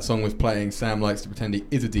whilst that song was playing, Sam likes to pretend he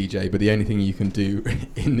is a DJ, but the only thing you can do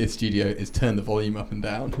in this studio is turn the volume up and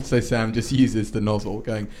down. So Sam just uses the nozzle,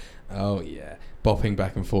 going, oh yeah, bopping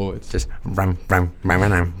back and forwards. Just ram, ram, ram,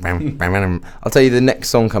 ram, ram, ram, ram. I'll tell you, the next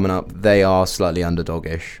song coming up, they are slightly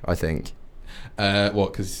underdog-ish, I think.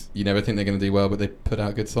 What? Because you never think they're going to do well, but they put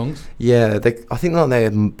out good songs. Yeah, I think like their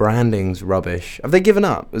branding's rubbish. Have they given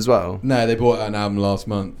up as well? No, they brought out an album last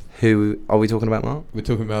month. Who are we talking about, Mark? We're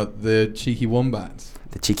talking about the Cheeky Wombats.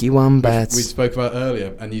 The Cheeky Wombats. We spoke about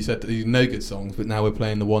earlier, and you said that you no good songs, but now we're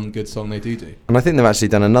playing the one good song they do. And I think they've actually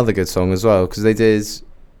done another good song as well, because they did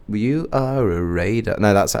You Are a Radar.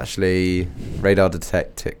 No, that's actually Radar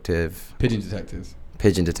Detective. Pigeon Detectives.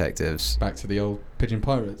 Pigeon Detectives. Back to the old Pigeon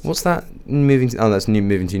Pirates. What's that? That's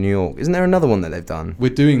Moving to New York. Isn't there another one that they've done? We're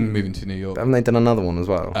doing Moving to New York. Haven't they done another one as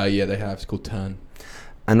well? Yeah, they have. It's called Turn.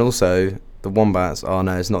 And also, the Wombats. Oh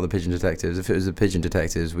no, it's not the Pigeon Detectives. If it was the Pigeon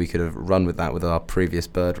Detectives, we could have run with that with our previous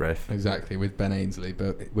bird riff. Exactly, with Ben Ainsley,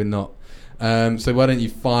 but we're not. So why don't you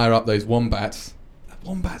fire up those wombats? Are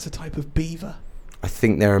wombats a type of beaver? I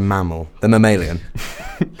think they're a mammal. They're mammalian.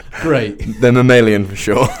 Great. They're mammalian for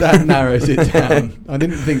sure. That narrows it down. I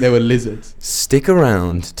didn't think they were lizards. Stick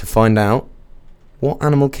around to find out what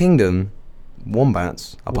animal kingdom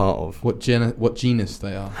wombats are part of. What genus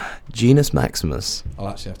they are? Genus Maximus. I'll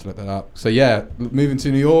actually have to look that up. So yeah, moving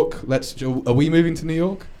to New York. Are we moving to New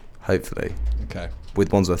York? Hopefully. Okay.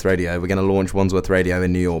 With Wandsworth Radio. We're going to launch Wandsworth Radio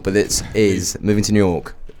in New York. But this is moving to New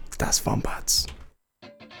York. Das Wombats.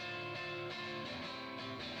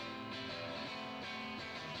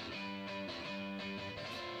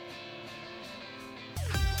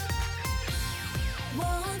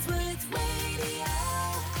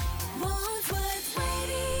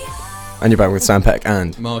 And you're back with Sam Peck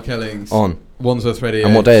and Mark Ellings on Wandsworth Radio.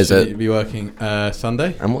 And what day is it? You'll be working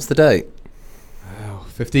Sunday. And what's the date?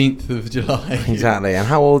 15th of July. Exactly. And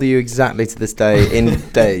how old are you exactly to this day in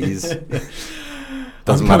days?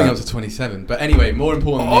 I'm coming up to 27. But anyway, more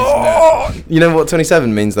important news. You know what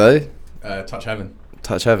 27 means though? Touch heaven.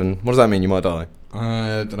 Touch heaven. What does that mean? You might die.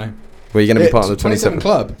 I don't know. Well, you're going to be part of the 27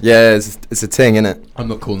 club. Yeah, it's a thing, isn't it? I'm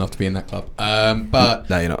not cool enough to be in that club. But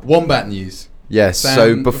no, you're not. Wombat news. Yes. Sam,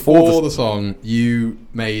 so before the song, you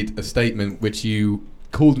made a statement which you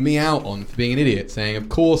called me out on for being an idiot, saying, "Of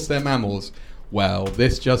course they're mammals." Well,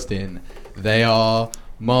 this just in, they are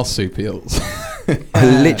marsupials.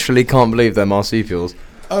 I literally can't believe they're marsupials.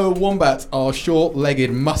 Oh, wombats are short-legged,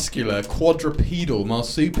 muscular, quadrupedal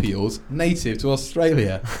marsupials native to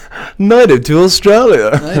Australia. Native to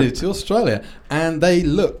Australia. Native to Australia. And they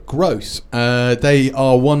look gross. They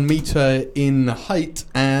are 1 metre in height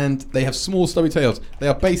and they have small stubby tails. They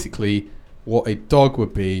are basically what a dog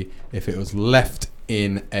would be if it was left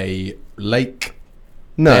in a lake.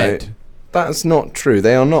 No, dead. That's not true.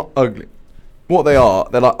 They are not ugly. What they are,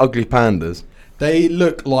 they're like ugly pandas. They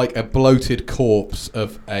look like a bloated corpse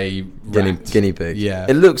of a rat. Guinea pig. Yeah.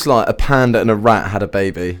 It looks like a panda and a rat had a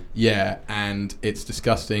baby. Yeah, and it's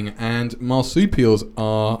disgusting. And marsupials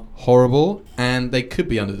are horrible, and they could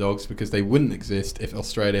be underdogs because they wouldn't exist if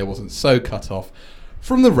Australia wasn't so cut off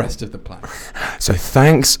from the rest of the planet. So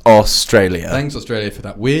thanks, Australia. Thanks, Australia, for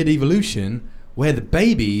that weird evolution where the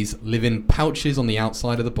babies live in pouches on the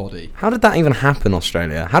outside of the body. How did that even happen,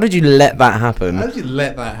 Australia? How did you let that happen? How did you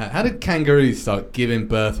let that happen? How did kangaroos start giving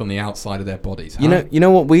birth on the outside of their bodies? Huh? You know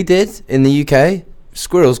what we did in the UK?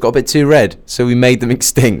 Squirrels got a bit too red, so we made them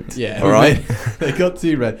extinct. Yeah, all right. They got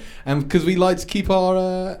too red, and because we like to keep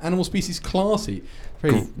our animal species classy.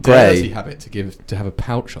 Very Grey. dirty habit to have a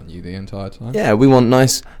pouch on you the entire time. Yeah, we want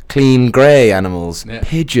nice, clean, grey animals. Yeah.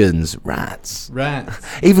 Pigeons, rats. Rats.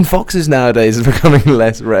 Even foxes nowadays are becoming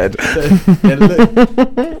less red.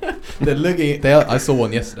 they're looking. I saw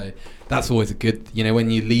one yesterday. That's always a good. You know, when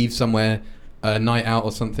you leave somewhere, a night out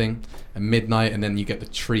or something, at midnight, and then you get the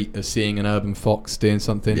treat of seeing an urban fox doing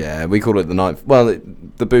something. Yeah, we call it the night. Well,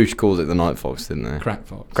 the Boosh calls it the night fox, didn't they? Crack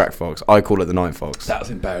fox. Crack fox. I call it the night fox. That was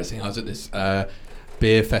embarrassing. I was at this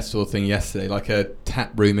beer festival thing yesterday, like a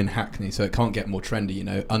tap room in Hackney, so it can't get more trendy, you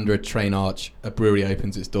know. Under a train arch, a brewery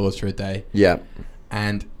opens its doors for a day. Yeah.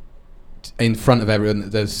 And in front of everyone,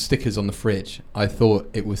 there's stickers on the fridge. I thought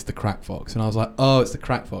it was the Crack Fox, and I was like, "Oh, it's the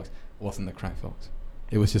Crack Fox." It wasn't the Crack Fox.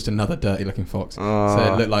 It was just another dirty-looking fox.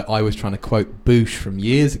 So it looked like I was trying to quote Boosh from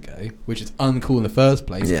years ago, which is uncool in the first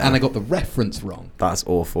place, Yeah. and I got the reference wrong. That's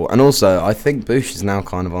awful. And also, I think Boosh is now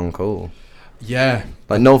kind of uncool. Yeah.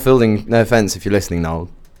 Like Noel Fielding, no offence if you're listening,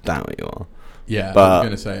 Noel, damn it you are. Yeah, But- I was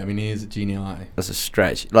going to say, I mean, he is a genii. That's a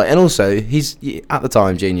stretch. Like, and also, he's at the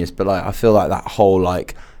time genius, but like, I feel like that whole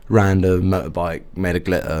like random motorbike made of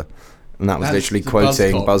glitter, and that was That's literally the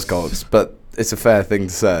quoting Buzzcocks. Buzzcocks. But it's a fair thing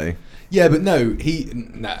to say. Yeah, but no,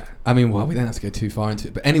 I mean, well, we don't have to go too far into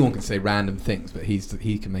it, but anyone can say random things, but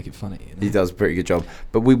he can make it funny. You know? He does a pretty good job.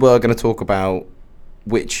 But we were going to talk about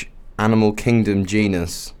which animal kingdom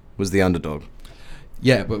genus was the underdog.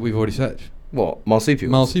 Yeah, but we've already said. What,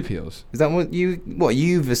 marsupials? Marsupials. Is that what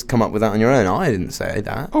you've just come up with that on your own? I didn't say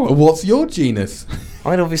that. Oh, well, what's your genus?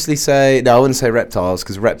 I'd obviously say no. I wouldn't say reptiles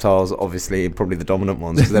because reptiles are obviously probably the dominant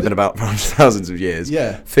ones because they've been about for thousands of years.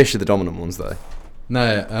 Yeah. Fish are the dominant ones though.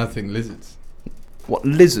 No, I think lizards. What,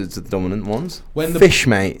 lizards are the dominant ones? When the- Fish,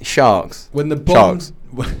 mate. Sharks. When the bomb, Sharks.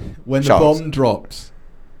 when the Sharks. bomb drops,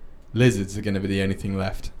 lizards are going to be the only thing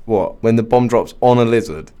left. What? When the bomb drops on a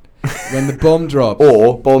lizard, When the bomb drops,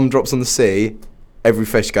 or bomb drops on the sea, every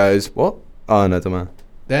fish goes what? Oh no, don't matter.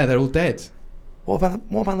 they're all dead. What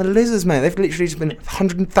about the lizards, mate? They've literally just been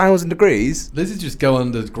 100,000 degrees. Lizards just go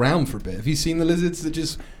underground for a bit. Have you seen the lizards that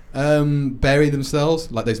just bury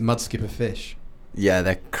themselves like those mud skipper fish? Yeah,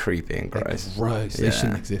 they're creepy and They're gross. gross. They Yeah.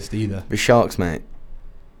 shouldn't exist either. The sharks, mate.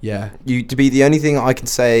 Yeah. To be the only thing I can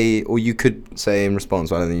say, or you could say in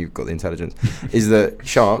response, I don't think you've got the intelligence, is that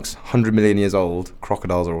sharks, 100 million years old.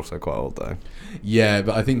 Crocodiles are also quite old, though. Yeah,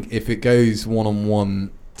 but I think if it goes one-on-one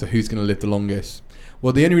to who's going to live the longest,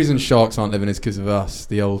 Well, the only reason sharks aren't living is because of us,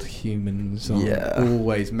 the old humans, are Yeah.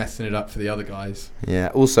 always messing it up for the other guys. Yeah.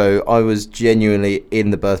 Also, I was genuinely in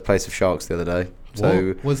the birthplace of sharks the other day.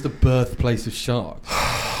 So, What was the birthplace of sharks?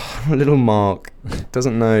 little Mark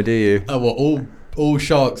doesn't know, do you? Oh, well, all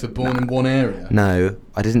sharks are born in one area. No,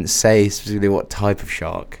 I didn't say specifically what type of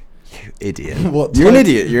shark. You idiot. What You're an type?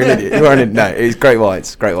 idiot. You're an idiot. You are an idiot. No, it's great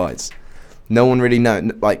whites. Great whites. No one really know.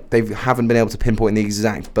 Like they haven't been able to pinpoint the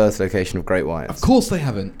exact birth location of great whites. Of course they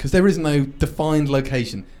haven't, because there is no defined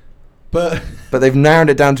location. But But they've narrowed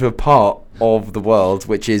it down to a part of the world,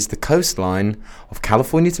 which is the coastline of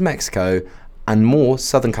California to Mexico, and more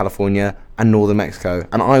Southern California and Northern Mexico.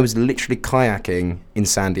 And I was literally kayaking in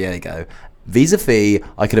San Diego. Vis-a-vis,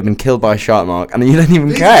 I could have been killed by a shark, Mark, and you don't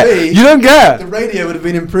even care. Vis-a-vis? You don't care. the radio would have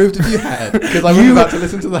been improved if you had, because I wasn't about to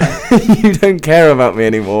listen to that. You don't care about me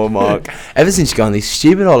anymore, Mark. Ever since you go on these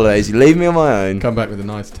stupid holidays, you leave me on my own. Come back with a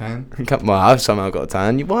nice tan. Well, I've somehow got a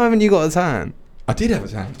tan. Why haven't you got a tan? I did have a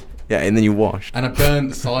tan. Yeah, and then you washed. And I burned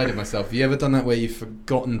the side of myself. Have you ever done that where you've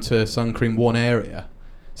forgotten to sun cream one area?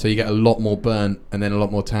 So you get a lot more burnt and then a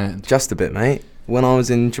lot more tanned. Just a bit, mate. When I was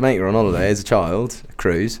in Jamaica on holiday as a child, a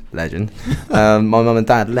cruise, legend, my mum and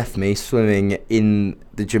dad left me swimming in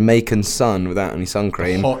the Jamaican sun without any sun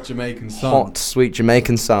cream. Hot Jamaican sun. Hot, sweet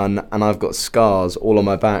Jamaican sun, and I've got scars all on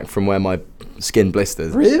my back from where my skin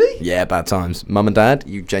blistered. Really? Yeah, bad times. Mum and dad,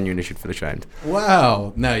 you genuinely should feel ashamed.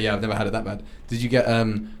 Wow. No, yeah, I've never had it that bad. Did you get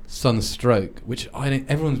sunstroke? Which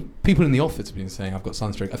people in the office have been saying I've got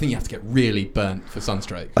sunstroke. I think you have to get really burnt for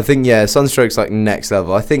sunstroke. I think, yeah, sunstroke's like next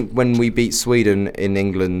level. I think when we beat Sweden in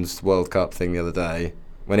England's World Cup thing the other day,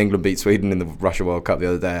 when England beat Sweden in the Russia World Cup the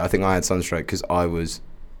other day, I think I had sunstroke because I was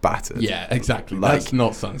battered. Yeah, exactly. Like- That's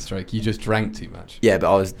not sunstroke. You just drank too much. Yeah,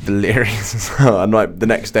 but I was delirious as well. And like the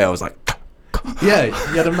next day I was like, Yeah, you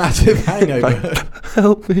had a massive hangover.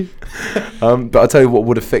 help me. But I'll tell you what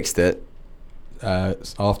would have fixed it.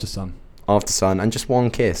 After sun. After sun and just one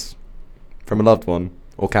kiss from a loved one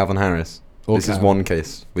or Calvin Harris. Or This is Calvin. One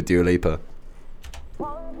Kiss with Dua Lipa.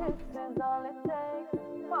 One kiss is all it takes.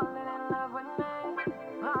 Falling in love with me.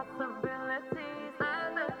 Possibilities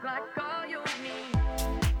that look like all you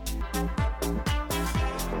need.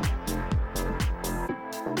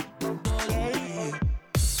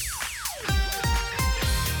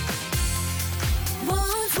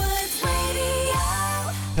 Wandsworth Radio.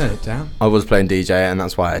 Turn it down. I was playing DJ and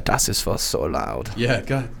that's why Das ist was so loud. Yeah,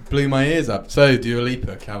 God, blew my ears up. So, Dua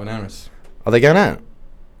Lipa, Calvin Harris. Are they going out?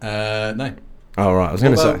 No. Oh, right. I was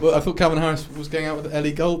going to say. Well, I thought Calvin Harris was going out with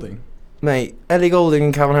Ellie Goulding. Mate, Ellie Goulding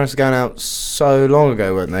and Calvin Harris are going out so long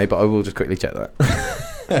ago, weren't they? But I will just quickly check that.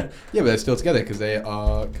 Yeah, but they're still together because they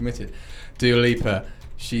are committed. Dua Lipa,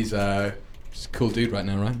 she's a cool dude right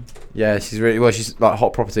now, right? Yeah, she's really... Well, she's like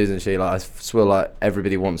hot property, isn't she? Like, I swear like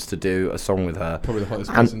everybody wants to do a song with her. Probably the hottest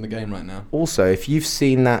And- person in the game right now. Also, if you've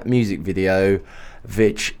seen that music video,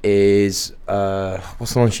 which is...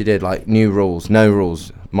 what's the one she did? Like, New Rules. No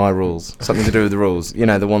Rules. My Rules. Something to do with the rules. You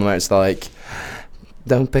know, the one where it's like...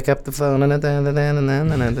 Don't pick up the phone.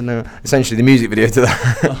 Essentially, the music video to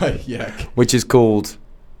that. Yeah. Which is called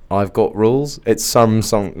I've Got Rules. It's some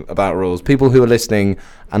song about rules. People who are listening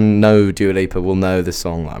and know Dua Lipa will know the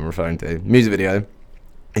song that I'm referring to. Music video,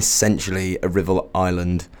 essentially a River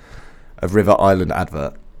Island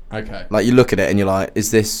advert. Okay. Like you look at it and you're like, is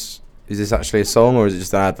this actually a song or is it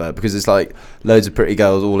just an advert? Because it's like loads of pretty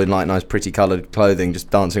girls all in like nice pretty coloured clothing just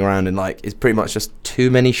dancing around and like it's pretty much just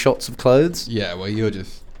too many shots of clothes. Yeah, well, you're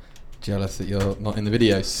just jealous that you're not in the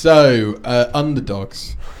video. So,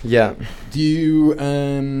 underdogs. Yeah. Do you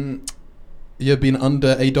ever been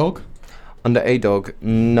under a dog? Under a dog?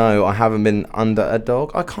 No, I haven't been under a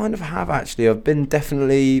dog. I kind of have actually. I've been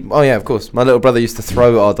definitely... Oh yeah, of course. My little brother used to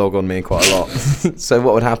throw our dog on me quite a lot. So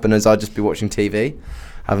what would happen is I'd just be watching TV,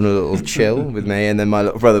 having a little chill with me, and then my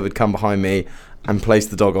little brother would come behind me and place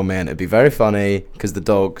the dog on me, and it'd be very funny because the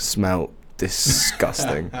dog smelled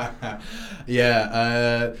disgusting.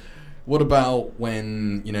 Yeah. What about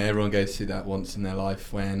when, everyone goes through that once in their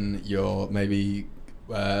life when you're maybe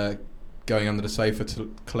going under the sofa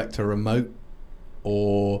to collect a remote,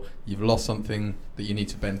 or you've lost something that you need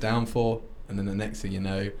to bend down for, and then the next thing you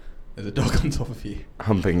know, there's a dog on top of you,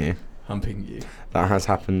 Humping you. humping you. That has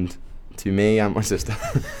happened to me and my sister.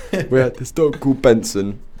 We had this dog called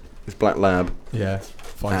Benson, this black lab. Yeah,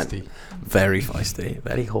 feisty. Very feisty,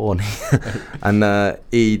 very horny. And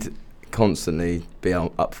he'd constantly be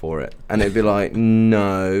up for it. And it'd be like,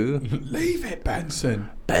 no. Leave it, Benson.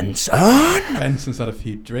 Benson! Benson's had a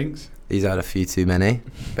few drinks. He's had a few too many.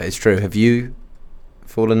 But it's true. Have you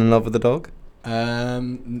fallen in love with a dog?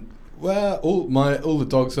 Well, all the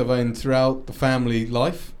dogs I've owned throughout the family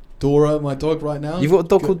life Dora, my dog, right now. You've got a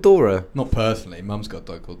dog called Dora? Not personally. Mum's got a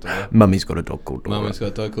dog called Dora. Mummy's got a dog called Dora. Mum's got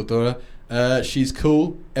a dog called Dora. She's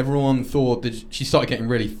cool. Everyone thought that she started getting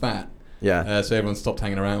really fat. Yeah. So everyone stopped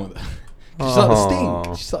hanging around with her.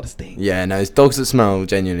 Aw. She started to stink. Yeah, no, it's dogs that smell,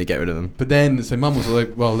 genuinely get rid of them. But then, so Mum was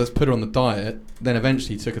like, well, let's put her on the diet. Then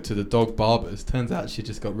eventually took her to the dog barbers. Turns out she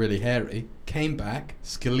just got really hairy. Came back,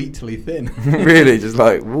 skeletally thin. Really, just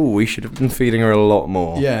like, ooh, we should have been feeding her a lot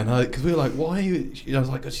more. Yeah, because we were like, why are you... I was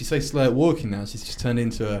like, she's so slow at walking now. She's just turned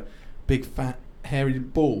into a big, fat, hairy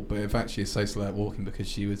ball. But in fact, she's so slow at walking because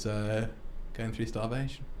she was going through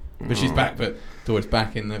starvation. But she's back, but Dora's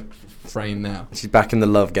back in the frame now. She's back in the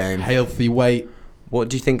love game. Healthy weight. What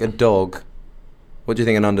do you think an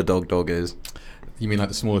underdog dog is? You mean like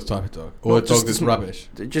the smallest type of dog? Or Not a just dog that's the rubbish?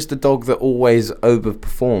 Just a dog that always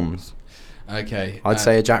overperforms. Okay. I'd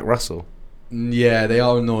say a Jack Russell. Yeah, they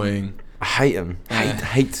are annoying. I hate them.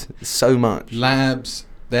 Hate so much. Labs,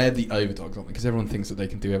 they're the overdogs, aren't they? Because everyone thinks that they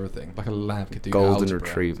can do everything. Like a lab could do Golden algebra.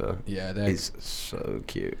 Retriever. Yeah, It's so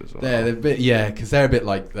cute as well. they're a bit, because they're a bit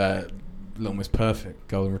like the almost perfect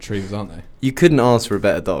Golden Retrievers, aren't they? You couldn't ask for a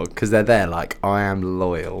better dog because they're there like, I am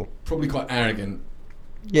loyal. Probably quite arrogant.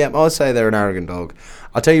 Yeah, I'd say they're an arrogant dog.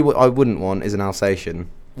 I'll tell you what I wouldn't want is an Alsatian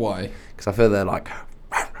Why? because I feel they're like,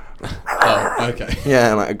 Oh, okay.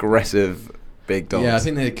 yeah, like aggressive big dogs. Yeah, I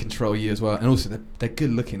think they control you as well. And also, they're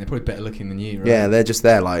good looking. They're probably better looking than you, right? Yeah, they're just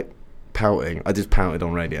there like pouting. I just pouted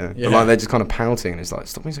on radio. Yeah. But like they're just kind of pouting and it's like,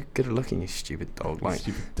 stop being so good looking, you stupid dog. Like,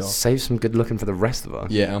 Stupid dog. save some good looking for the rest of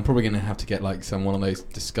us. Yeah, I'm probably going to have to get like one of those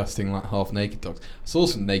disgusting like half naked dogs. I saw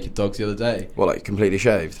some naked dogs the other day. What, like completely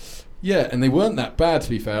shaved? Yeah, and they weren't that bad, to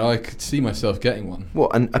be fair. I could see myself getting one.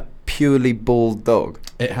 What, a purely bald dog?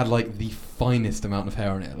 It had like the finest amount of hair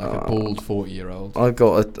on it, like a bald 40-year-old.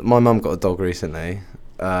 My mum got a dog recently,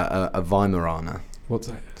 a Weimaraner. What's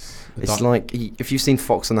that? It's like, if you've seen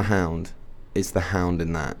Fox and the Hound, it's the hound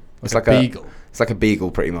in that. It's like a beagle. It's like a beagle,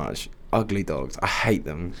 pretty much. Ugly dogs. I hate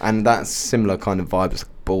them. And that's similar kind of vibe. It's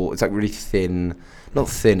like bald. It's like really thin. Not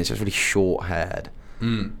thin, it's just really short-haired.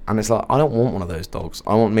 Mm. And it's like, I don't want one of those dogs.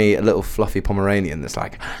 I want me a little fluffy Pomeranian that's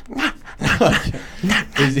like...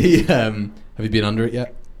 Is he? Have you been under it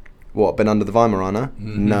yet? What, been under the Weimaraner?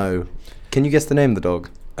 Mm-hmm. No. Can you guess the name of the dog?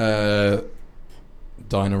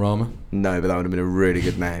 Dynarama. No, but that would have been a really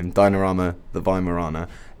good name. Dynarama the Weimaraner.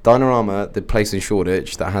 Dynarama, the place in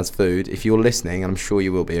Shoreditch that has food. If you're listening, and I'm sure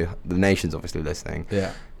you will be, the nation's obviously listening,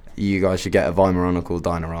 Yeah. you guys should get a Weimaraner called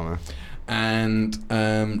Dynarama. And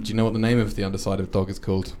do you know what the name of the underside of the dog is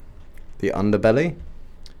called? The underbelly?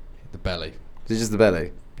 The belly. Is it just the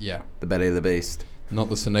belly? Yeah. The belly of the beast. Not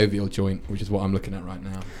the synovial joint, which is what I'm looking at right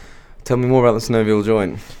now. Tell me more about the synovial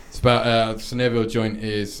joint. It's about the synovial joint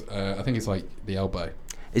is I think it's like the elbow.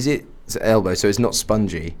 Is it it's elbow, so it's not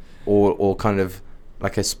spongy or kind of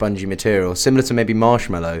like a spongy material, similar to maybe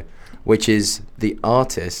Marshmallow, which is the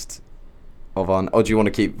artist of our... Oh, do you want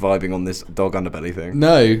to keep vibing on this dog underbelly thing?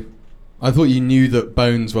 No, I thought you knew that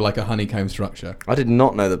bones were like a honeycomb structure. I did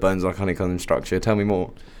not know that bones are like honeycomb structure. Tell me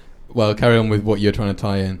more. Well, carry on with what you're trying to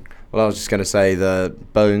tie in. Well, I was just going to say the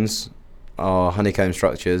bones are honeycomb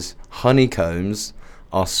structures. Honeycombs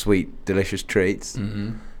are sweet, delicious treats.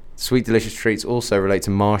 Mm-hmm. Sweet, delicious treats also relate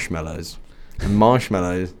to marshmallows. And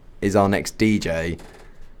Marshmallows is our next DJ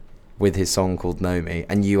with his song called Know Me.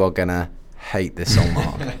 And you are going to hate this song,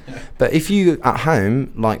 Mark. But if you, at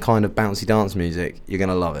home, like kind of bouncy dance music, you're going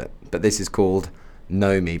to love it. But this is called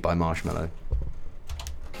Know Me by Marshmallow.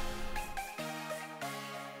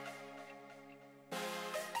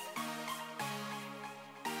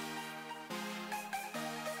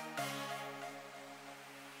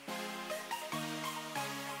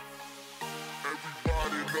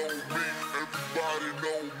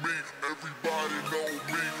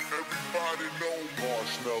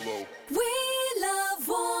 We love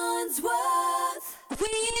Wandsworth. We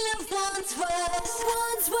love Wandsworth.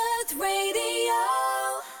 Wandsworth Radio.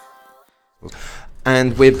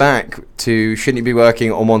 And we're back to Shouldn't You Be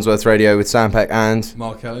Working on Wandsworth Radio with Sam Peck and...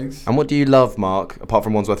 Mark Ellings. And what do you love, Mark, apart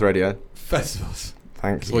from Wandsworth Radio? Festivals.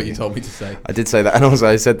 Thank That's you. what you told me to say. I did say that, and also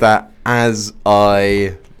I said that as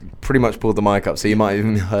I pretty much pulled the mic up, so you might have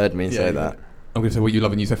even heard me say that. I'm going to say what you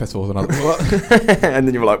love and you say festivals, and I was like, what? And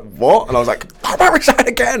then you were like, what? And I was like, oh, why would I say it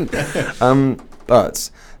again? But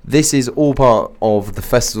this is all part of the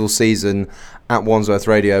festival season at Wandsworth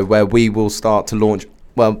Radio, where we will start to launch,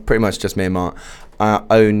 well, pretty much just me and Mark, our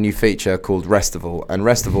own new feature called Restival. And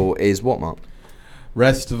Restival is what, Mark?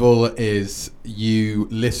 Restival is you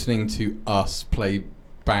listening to us play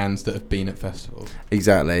bands that have been at festivals.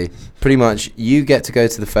 Exactly. Pretty much, you get to go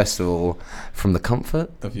to the festival from the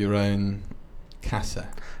comfort Of your own casa.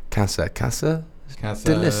 Casa Casa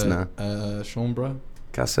The listener. Chambre.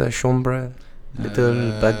 Casa Chambre.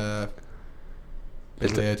 Little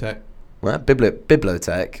Bibliothèque. What?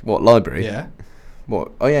 Bibliotech? What, library? Yeah.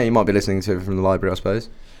 What? Oh yeah, you might be listening to it from the library, I suppose.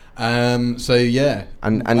 So yeah,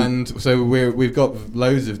 And so we've got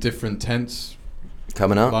loads of different tents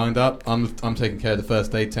coming up, lined up. I'm taking care of the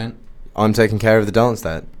first aid tent. I'm taking care of the dance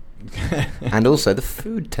tent. And also the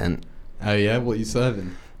food tent. Oh yeah, what are you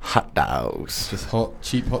serving? Hot dogs. Just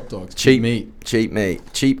cheap hot dogs. Cheap meat. Cheap meat.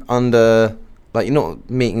 Cheap under, like, you're not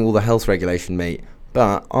meeting all the health regulation meat.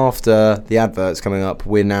 But after the adverts coming up,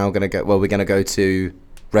 we're going to go to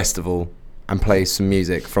Restival and play some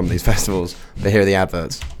music from these festivals. But here are the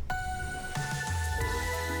adverts.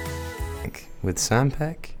 With Sam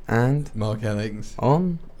Peck and Mark Ellings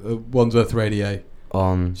on Wandsworth Radio.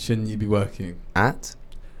 On Shouldn't you be working? At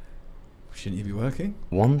Shouldn't you be working?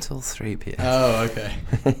 1 till 3 p.m. Oh, okay.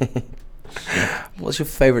 What's your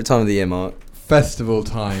favourite time of the year, Mark? Festival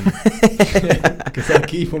time. Because I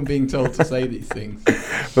keep on being told to say these things.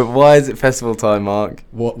 But why is it festival time, Mark?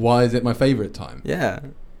 Why is it my favourite time? Yeah.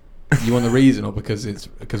 You want the reason, or because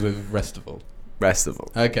we're Restival?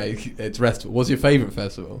 Restival. Okay, it's Restival. What's your favourite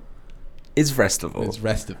festival? It's Restival. It's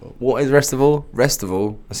Restival. What is Restival?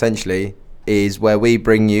 Restival, essentially, is where we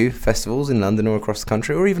bring you festivals in London or across the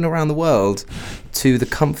country or even around the world to the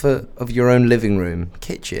comfort of your own living room,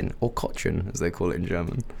 kitchen, or Kochen, as they call it in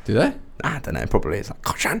German. Do they? I don't know, probably it's like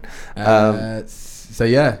Kochen. So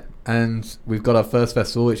yeah, and we've got our first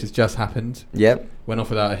festival, which has just happened. Yep. Went off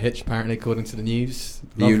without a hitch, apparently, according to the news.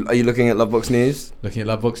 Are you looking at Lovebox News? Looking at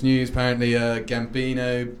Lovebox News, apparently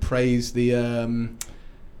Gambino praised the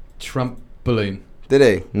Trump balloon. Did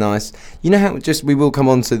he? Nice. You know how we will come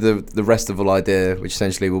on to the Restival idea, which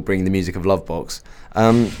essentially will bring the music of Lovebox.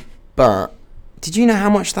 But did you know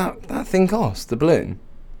how much that thing cost, the balloon?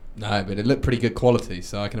 No, but it looked pretty good quality,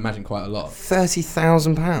 so I can imagine quite a lot.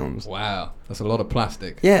 £30,000. Wow, that's a lot of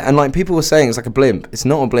plastic. Yeah, and like people were saying it's like a blimp. It's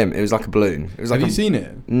not a blimp. It was like a balloon. It was like Have you seen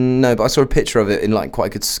it? No, but I saw a picture of it in like quite a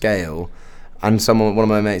good scale. And one of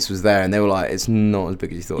my mates was there, and they were like, "It's not as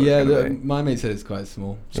big as you thought." Yeah, it was gonna be. my mate said it's quite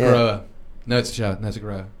small. It's a Yeah. grower. No, it's a shower. No, it's a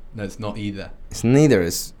grower. No, it's not either. It's neither.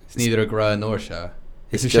 It's neither a grower nor a shower.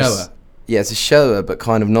 It's a just- shower. Yeah, it's a shower, but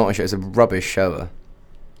kind of not a shower. It's a rubbish shower.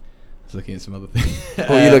 I was looking at some other things.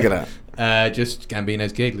 What are you looking at? Just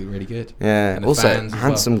Gambino's gig looked really good. Yeah. And the Also, fans as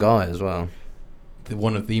handsome guy as well.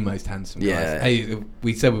 One of the most handsome Yeah. guys. Hey,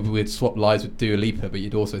 we said we'd swap lives with Dua Lipa, but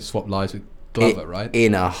you'd also swap lives with Glover, right?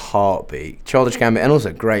 In a heartbeat. Childish Gambino, and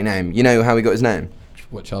also great name. You know how he got his name?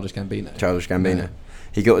 What, Childish Gambino? Childish Gambino. No.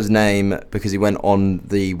 He got his name because he went on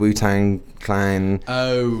the Wu-Tang Clan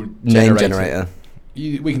Oh, name generator.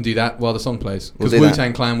 We can do that while the song plays. We'll Because do that.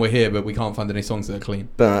 Wu-Tang Clan were here, but we can't find any songs that are clean.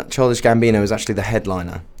 But Childish Gambino is actually the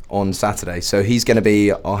headliner on Saturday, so he's going to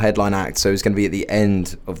be our headline act. So he's going to be at the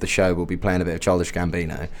end of the show. We'll be playing a bit of Childish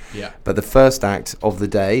Gambino. Yeah. But the first act of the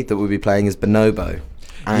day that we'll be playing is Bonobo,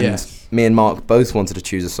 and Yes. me and Mark both wanted to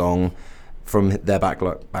choose a song from their back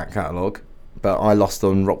catalogue, but I lost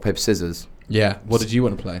on Rock Paper Scissors. Yeah. What did you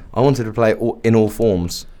want to play? I wanted to play In All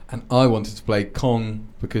Forms. And I wanted to play Kong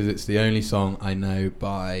because it's the only song I know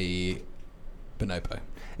by Bonobo.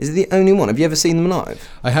 Is it the only one? Have you ever seen them live?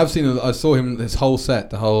 I have seen. I saw him his whole set,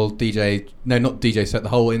 the whole DJ. No, not DJ set. The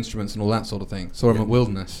whole instruments and all that sort of thing. Saw him at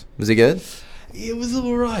Wilderness. Was he good? It was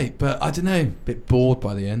all right, but I don't know. A bit bored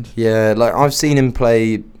by the end. Yeah, like I've seen him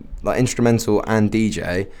play like instrumental and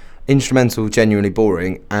DJ. Instrumental genuinely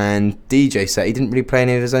boring, and DJ set he didn't really play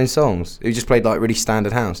any of his own songs. He just played like really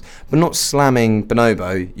standard house. But not slamming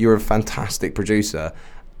Bonobo. You're a fantastic producer,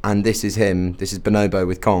 and this is him. This is Bonobo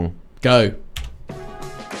with Kong. Go.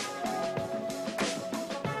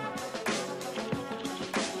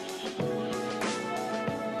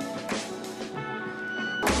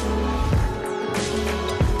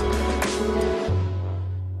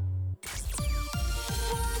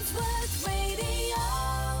 Wandsworth Radio.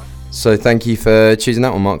 So thank you for choosing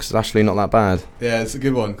that one, Mark. 'Cause it's actually not that bad. Yeah, it's a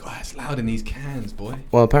good one. God, it's loud in these cans, boy.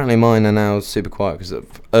 Well, apparently mine are now super quiet because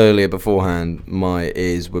earlier beforehand my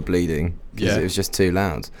ears were bleeding because Yeah. it was just too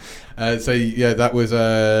loud. So yeah, that was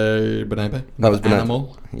Bonobo. That was Bonobo.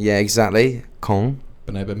 Animal. Yeah, exactly. Kong.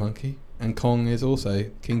 Bonobo monkey. And Kong is also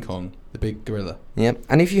King Kong, the big gorilla. Yep.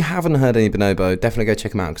 And if you haven't heard any Bonobo, definitely go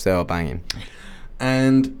check them out because they are banging.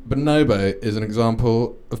 And Bonobo is an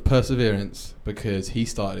example of perseverance because he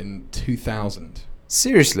started in 2000.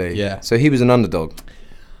 Seriously? Yeah. So he was an underdog.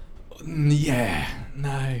 Yeah,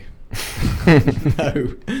 no.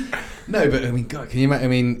 No, but I mean, God, can you imagine? I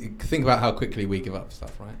mean, think about how quickly we give up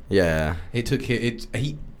stuff, right? Yeah. It took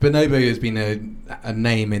Bonobo has been a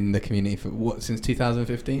name in the community for what, since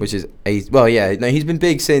 2015? Which is he's been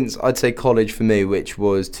big since I'd say college for me, which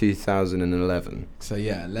was 2011. So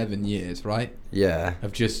yeah, 11 years, right? Yeah.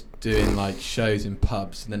 Of just doing like shows in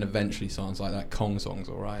pubs, and then eventually songs like that Kong song's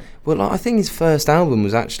all right. Well, like, I think his first album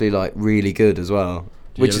was actually like really good as well,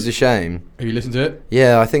 which is a shame. Have you listened to it?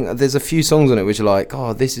 Yeah, I think there's a few songs on it which are like,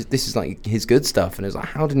 oh, this is like his good stuff, and it's like,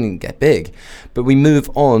 how didn't he get big? But we move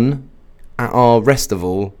on at our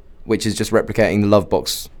Restival, which is just replicating the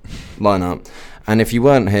Lovebox lineup. And if you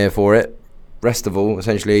weren't here for it, Restival,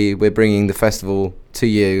 essentially, we're bringing the festival to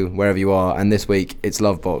you wherever you are. And this week, it's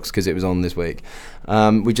Lovebox because it was on this week.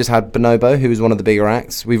 We just had Bonobo, who was one of the bigger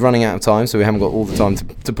acts. We're running out of time, so we haven't got all the time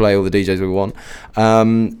to play all the DJs we want.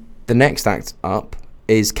 The next act up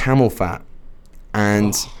is Camel Fat.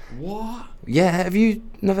 And what? Yeah, have you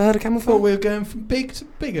never heard of Camel I thought Fat? we were going from big to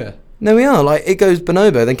bigger. No, we are. Like, it goes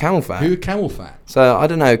Bonobo, then Camel Fat. Who are Camel Fat? So, I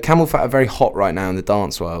don't know. Camel Fat are very hot right now in the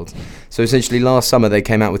dance world. So, essentially, last summer they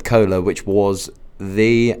came out with Cola, which was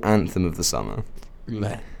the anthem of the summer.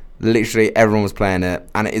 Literally, everyone was playing it,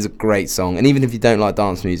 and it is a great song. And even if you don't like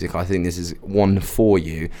dance music, I think this is one for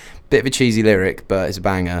you. Bit of a cheesy lyric, but it's a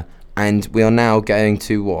banger. And we are now getting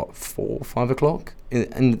to, 4, 5 o'clock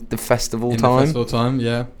in the festival time? In the festival time,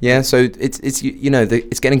 yeah. Yeah, so it's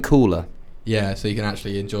it's getting cooler. Yeah, so you can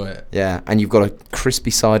actually enjoy it. Yeah, and you've got a crispy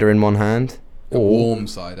cider in one hand. Or warm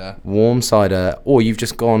cider. Warm cider. Or you've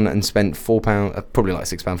just gone and spent £4, probably like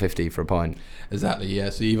 £6.50 for a pint. Exactly, yeah.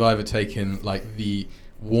 So you've either taken like the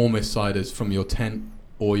warmest ciders from your tent,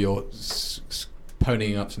 or you're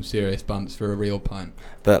ponying up some serious bunts for a real pint.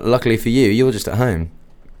 But luckily for you, you're just at home.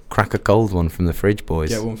 Crack a cold one from the fridge, boys.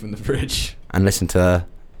 Get one from the fridge. And listen to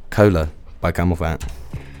Cola by Camel Fat.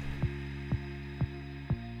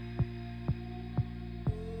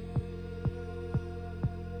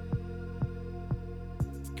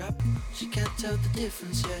 She can't tell the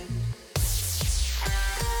difference yet.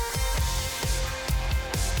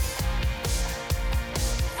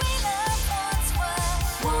 We love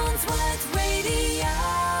Wandsworth Radio.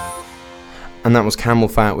 And that was Camel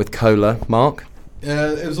Fat with Cola. Mark?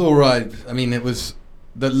 It was all right. I mean, it was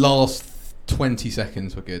the last 20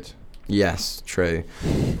 seconds were good. Yes, true.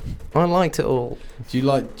 I liked it all. Do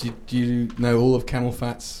you know all of Camel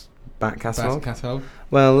Fat's back catalogue?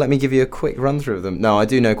 Well, let me give you a quick run through of them. No, I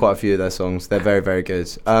do know quite a few of their songs. They're very, very good.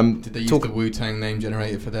 Did they use the Wu-Tang name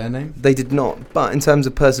generator for their name? They did not. But in terms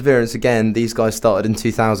of perseverance, again, these guys started in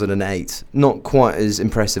 2008. Not quite as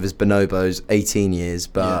impressive as Bonobo's 18 years,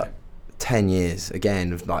 but... Yeah. 10 years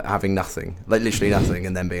again of like having nothing, like literally nothing,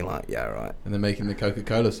 and then being like, yeah, right. And then making the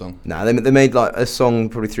Coca-Cola song. Nah, they made like a song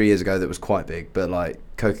probably 3 years ago that was quite big, but like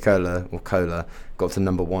Coca-Cola or Cola got to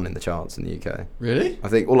 #1 in the charts in the UK. Really? I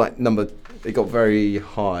think, or like it got very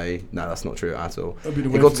high. No, that's not true at all.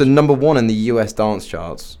 It got to #1 in the US dance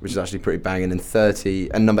charts, which is actually pretty banging,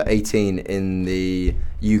 and number 18 in the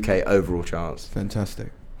UK overall charts.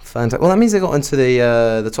 Fantastic. Well, that means they got into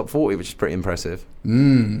the top 40, which is pretty impressive.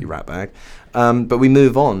 You rat bag. But we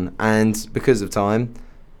move on, and because of time,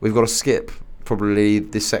 we've got to skip probably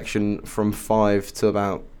this section from 5 to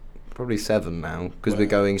about probably 7 now, because we're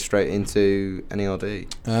going straight into NERD.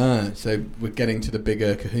 So we're getting to the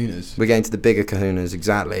bigger kahunas. We're getting to the bigger kahunas,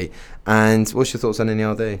 exactly. And what's your thoughts on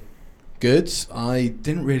NERD? Good. I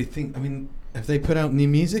didn't really think... I mean, have they put out new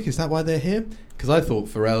music? Is that why they're here? Because I thought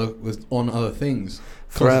Pharrell was on other things.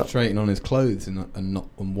 Concentrating on his clothes and not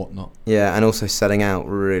on whatnot. Yeah, and also selling out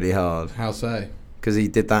really hard. How so? Because he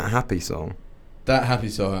did that Happy song. That Happy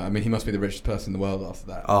song, I mean, he must be the richest person in the world after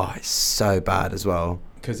that. Oh, it's so bad as well.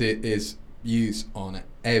 Because it is used on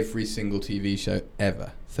every single TV show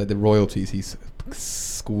ever. So the royalties he's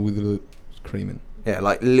creaming. Yeah,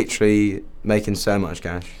 like literally making so much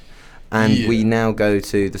cash. And we now go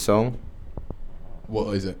to the song.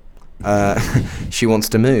 What is it? She Wants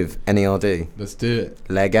to Move, NERD. Let's do it.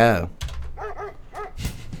 Let go.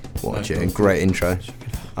 Watch it. Great intro.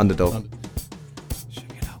 Underdog.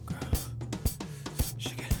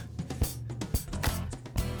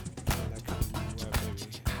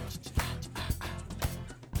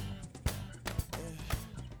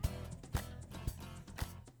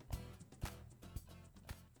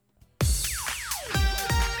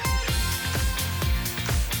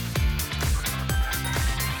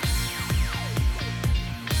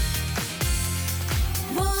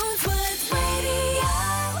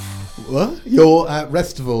 What? You're at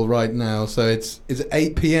Restival right now, so is it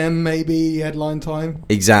 8 p.m. maybe headline time?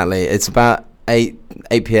 Exactly. It's about 8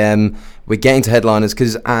 p.m. We're getting to headliners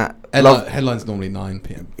because headline's normally 9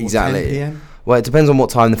 p.m. Exactly. 10 p.m. Well, it depends on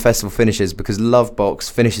what time the festival finishes, because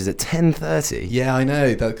Lovebox finishes at 10:30. Yeah, I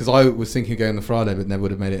know that, because I was thinking of going the Friday, but never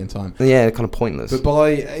would have made it in time. Yeah, kind of pointless. But by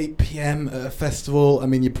 8 p.m. at a festival, I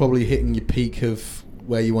mean, you're probably hitting your peak of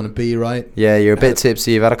where you want to be, right? Yeah, you're a bit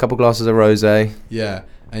tipsy. You've had a couple glasses of rosé. Yeah,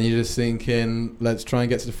 and you're just thinking, let's try and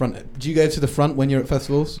get to the front. Do you go to the front when you're at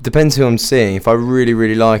festivals? Depends who I'm seeing. If I really,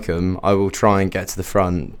 really like them, I will try and get to the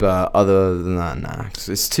front. But other than that, nah.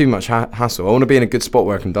 It's too much hassle. I want to be in a good spot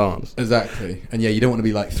where I can dance. Exactly. And yeah, you don't want to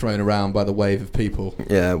be like thrown around by the wave of people.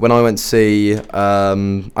 Yeah, when I went to see...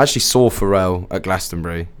 I actually saw Pharrell at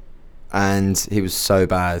Glastonbury. And he was so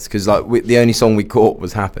bad. Because like, the only song we caught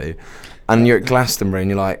was Happy. And you're at Glastonbury and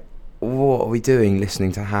you're like, what are we doing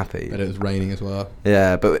listening to Happy? But it was raining as well.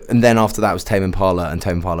 Yeah, and then after that was Tame Impala, and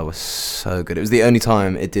Tame Impala was so good. It was the only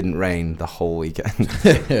time it didn't rain the whole weekend.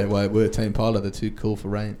 Yeah, well, we're Tame Impala, they're too cool for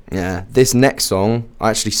rain. Yeah, this next song I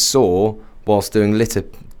actually saw whilst doing litter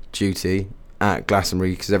duty at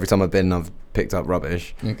Glastonbury, because every time I've been, I've picked up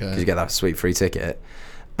rubbish. Okay. Because you get that sweet free ticket.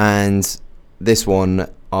 And this one,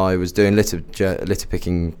 I was doing litter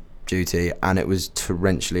picking duty, and it was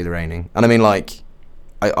torrentially raining. And I mean, like...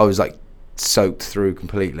 I was like soaked through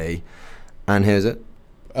completely, and here's it.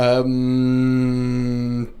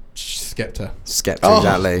 Skepta. Skepta,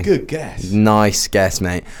 exactly. Good guess. Nice guess,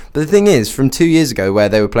 mate. But the thing is, from 2 years ago, where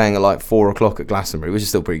they were playing at like 4 o'clock at Glastonbury, which is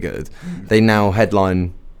still pretty good, they now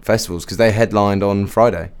headline festivals, because they headlined on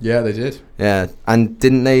Friday. Yeah, they did. Yeah, and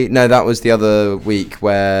didn't they? No, that was the other week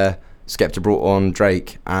where Skepta brought on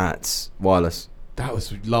Drake at Wireless. That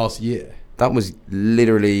was last year. That was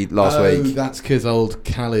literally last week. That's because old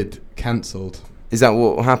Khaled cancelled. Is that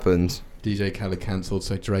what happened? DJ Khaled cancelled,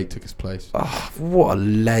 so Drake took his place. Oh, what a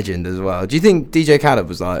legend as well. Do you think DJ Khaled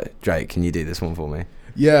was like, Drake, can you do this one for me?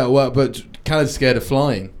 Yeah, well, but Khaled's scared of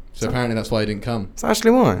flying, so apparently that's why he didn't come. That's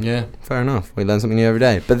actually why. Yeah. Fair enough. We learn something new every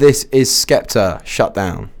day. But this is Skepta, Shut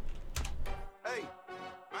Down. Hey,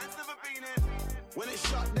 man's never been in when it's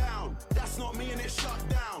shut down. That's not me and it's shut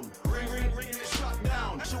down. Ring, ring, ring and it's shut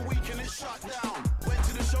down. That's your week and it's shut down. Went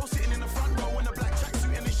to the show sitting in the front row in a black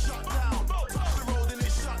tracksuit and it's shut down. Touch the road and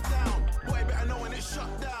it's shut down. Boy, better know when it's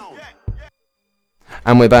shut down.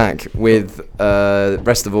 And we're back with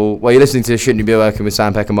Restival. Well, you're listening to Shouldn't You Be Working with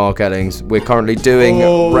Sam Peck and Mark Ellings. We're currently doing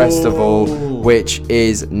Restival, which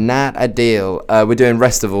is not a deal. We're doing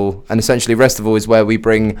Restival, and essentially Restival is where we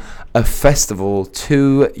bring a festival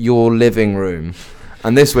to your living room.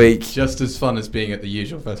 And this week... Just as fun as being at the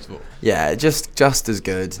usual festival. Yeah, just as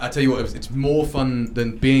good. I tell you what, it's more fun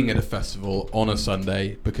than being at a festival on a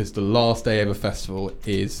Sunday, because the last day of a festival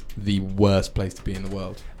is the worst place to be in the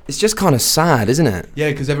world. It's just kind of sad, isn't it?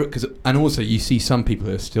 Yeah, and also you see some people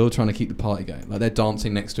who are still trying to keep the party going. Like, they're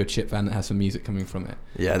dancing next to a chip van that has some music coming from it.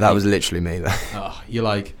 Yeah, that was literally me, though. You're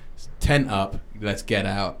like, tent up, let's get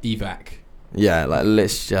out, evac. Yeah, like,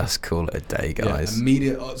 let's just call it a day, guys. Yeah,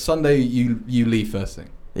 immediate Sunday, you leave first thing.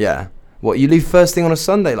 Yeah. What, you leave first thing on a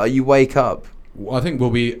Sunday? Like, you wake up? Well, I think we'll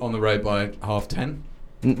be on the road by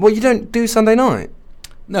 10:30. Well, you don't do Sunday night?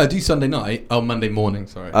 No, do Sunday night. Oh, Monday morning,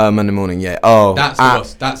 sorry. Monday morning, yeah. Oh, that's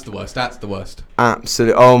the worst. That's the worst.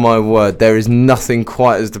 Absolutely. Oh, my word. There is nothing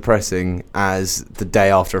quite as depressing as the day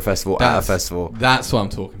after a festival at a festival. That's what I'm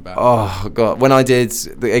talking about. Oh, God. When I did,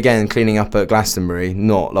 again, cleaning up at Glastonbury,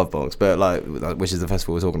 not Lovebox, but like, which is the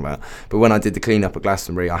festival we're talking about. But when I did the clean up at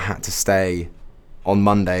Glastonbury, I had to stay on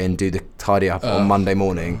Monday and do the tidy up on Monday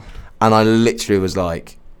morning. And I literally was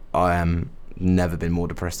like, I am... never been more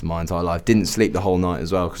depressed in my entire life. Didn't sleep the whole night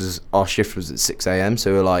as well, because our shift was at 6 a.m,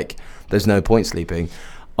 so we're like, there's no point sleeping.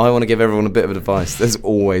 I want to give everyone a bit of advice. There's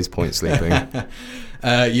always point sleeping.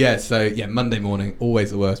 Monday morning,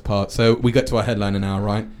 always the worst part. So we get to our headliner now,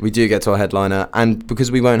 right? We do get to our headliner, and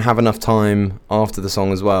because we won't have enough time after the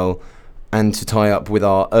song as well, and to tie up with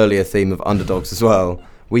our earlier theme of underdogs as well,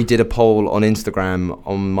 we did a poll on Instagram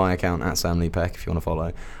on my account at Sam Lee Peck, if you want to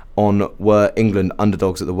follow, on were England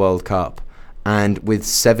underdogs at the World Cup. And with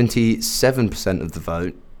 77% of the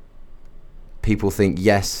vote, people think,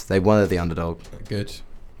 yes, they were the underdog. Good.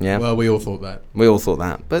 Yeah. Well, we all thought that. We all thought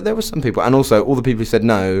that. But there were some people. And also, all the people who said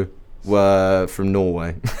no were from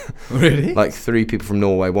Norway. Really? Like 3 people from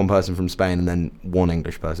Norway, 1 person from Spain, and then 1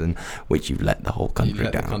 English person, which you let the whole country down.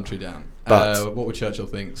 You let the country down. But what would Churchill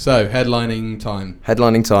think? So, headlining time.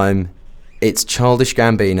 Headlining time. It's Childish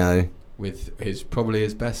Gambino. With probably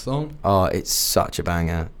his best song. Oh, it's such a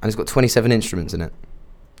banger. And it's got 27 instruments in it.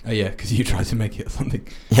 Oh, yeah, because you tried to make it something.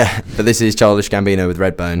 Yeah, but this is Childish Gambino with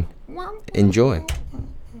Redbone. Enjoy.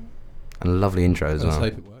 And a lovely intro as well.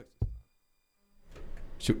 Let's hope it works.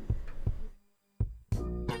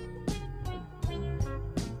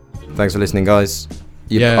 Thanks for listening, guys.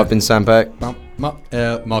 I've been Sam Peck. Mark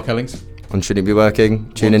Ellings. on Shouldn't Be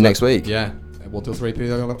Working. Tune in next week. Yeah. 1 till 3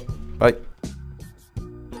 p.m. Bye.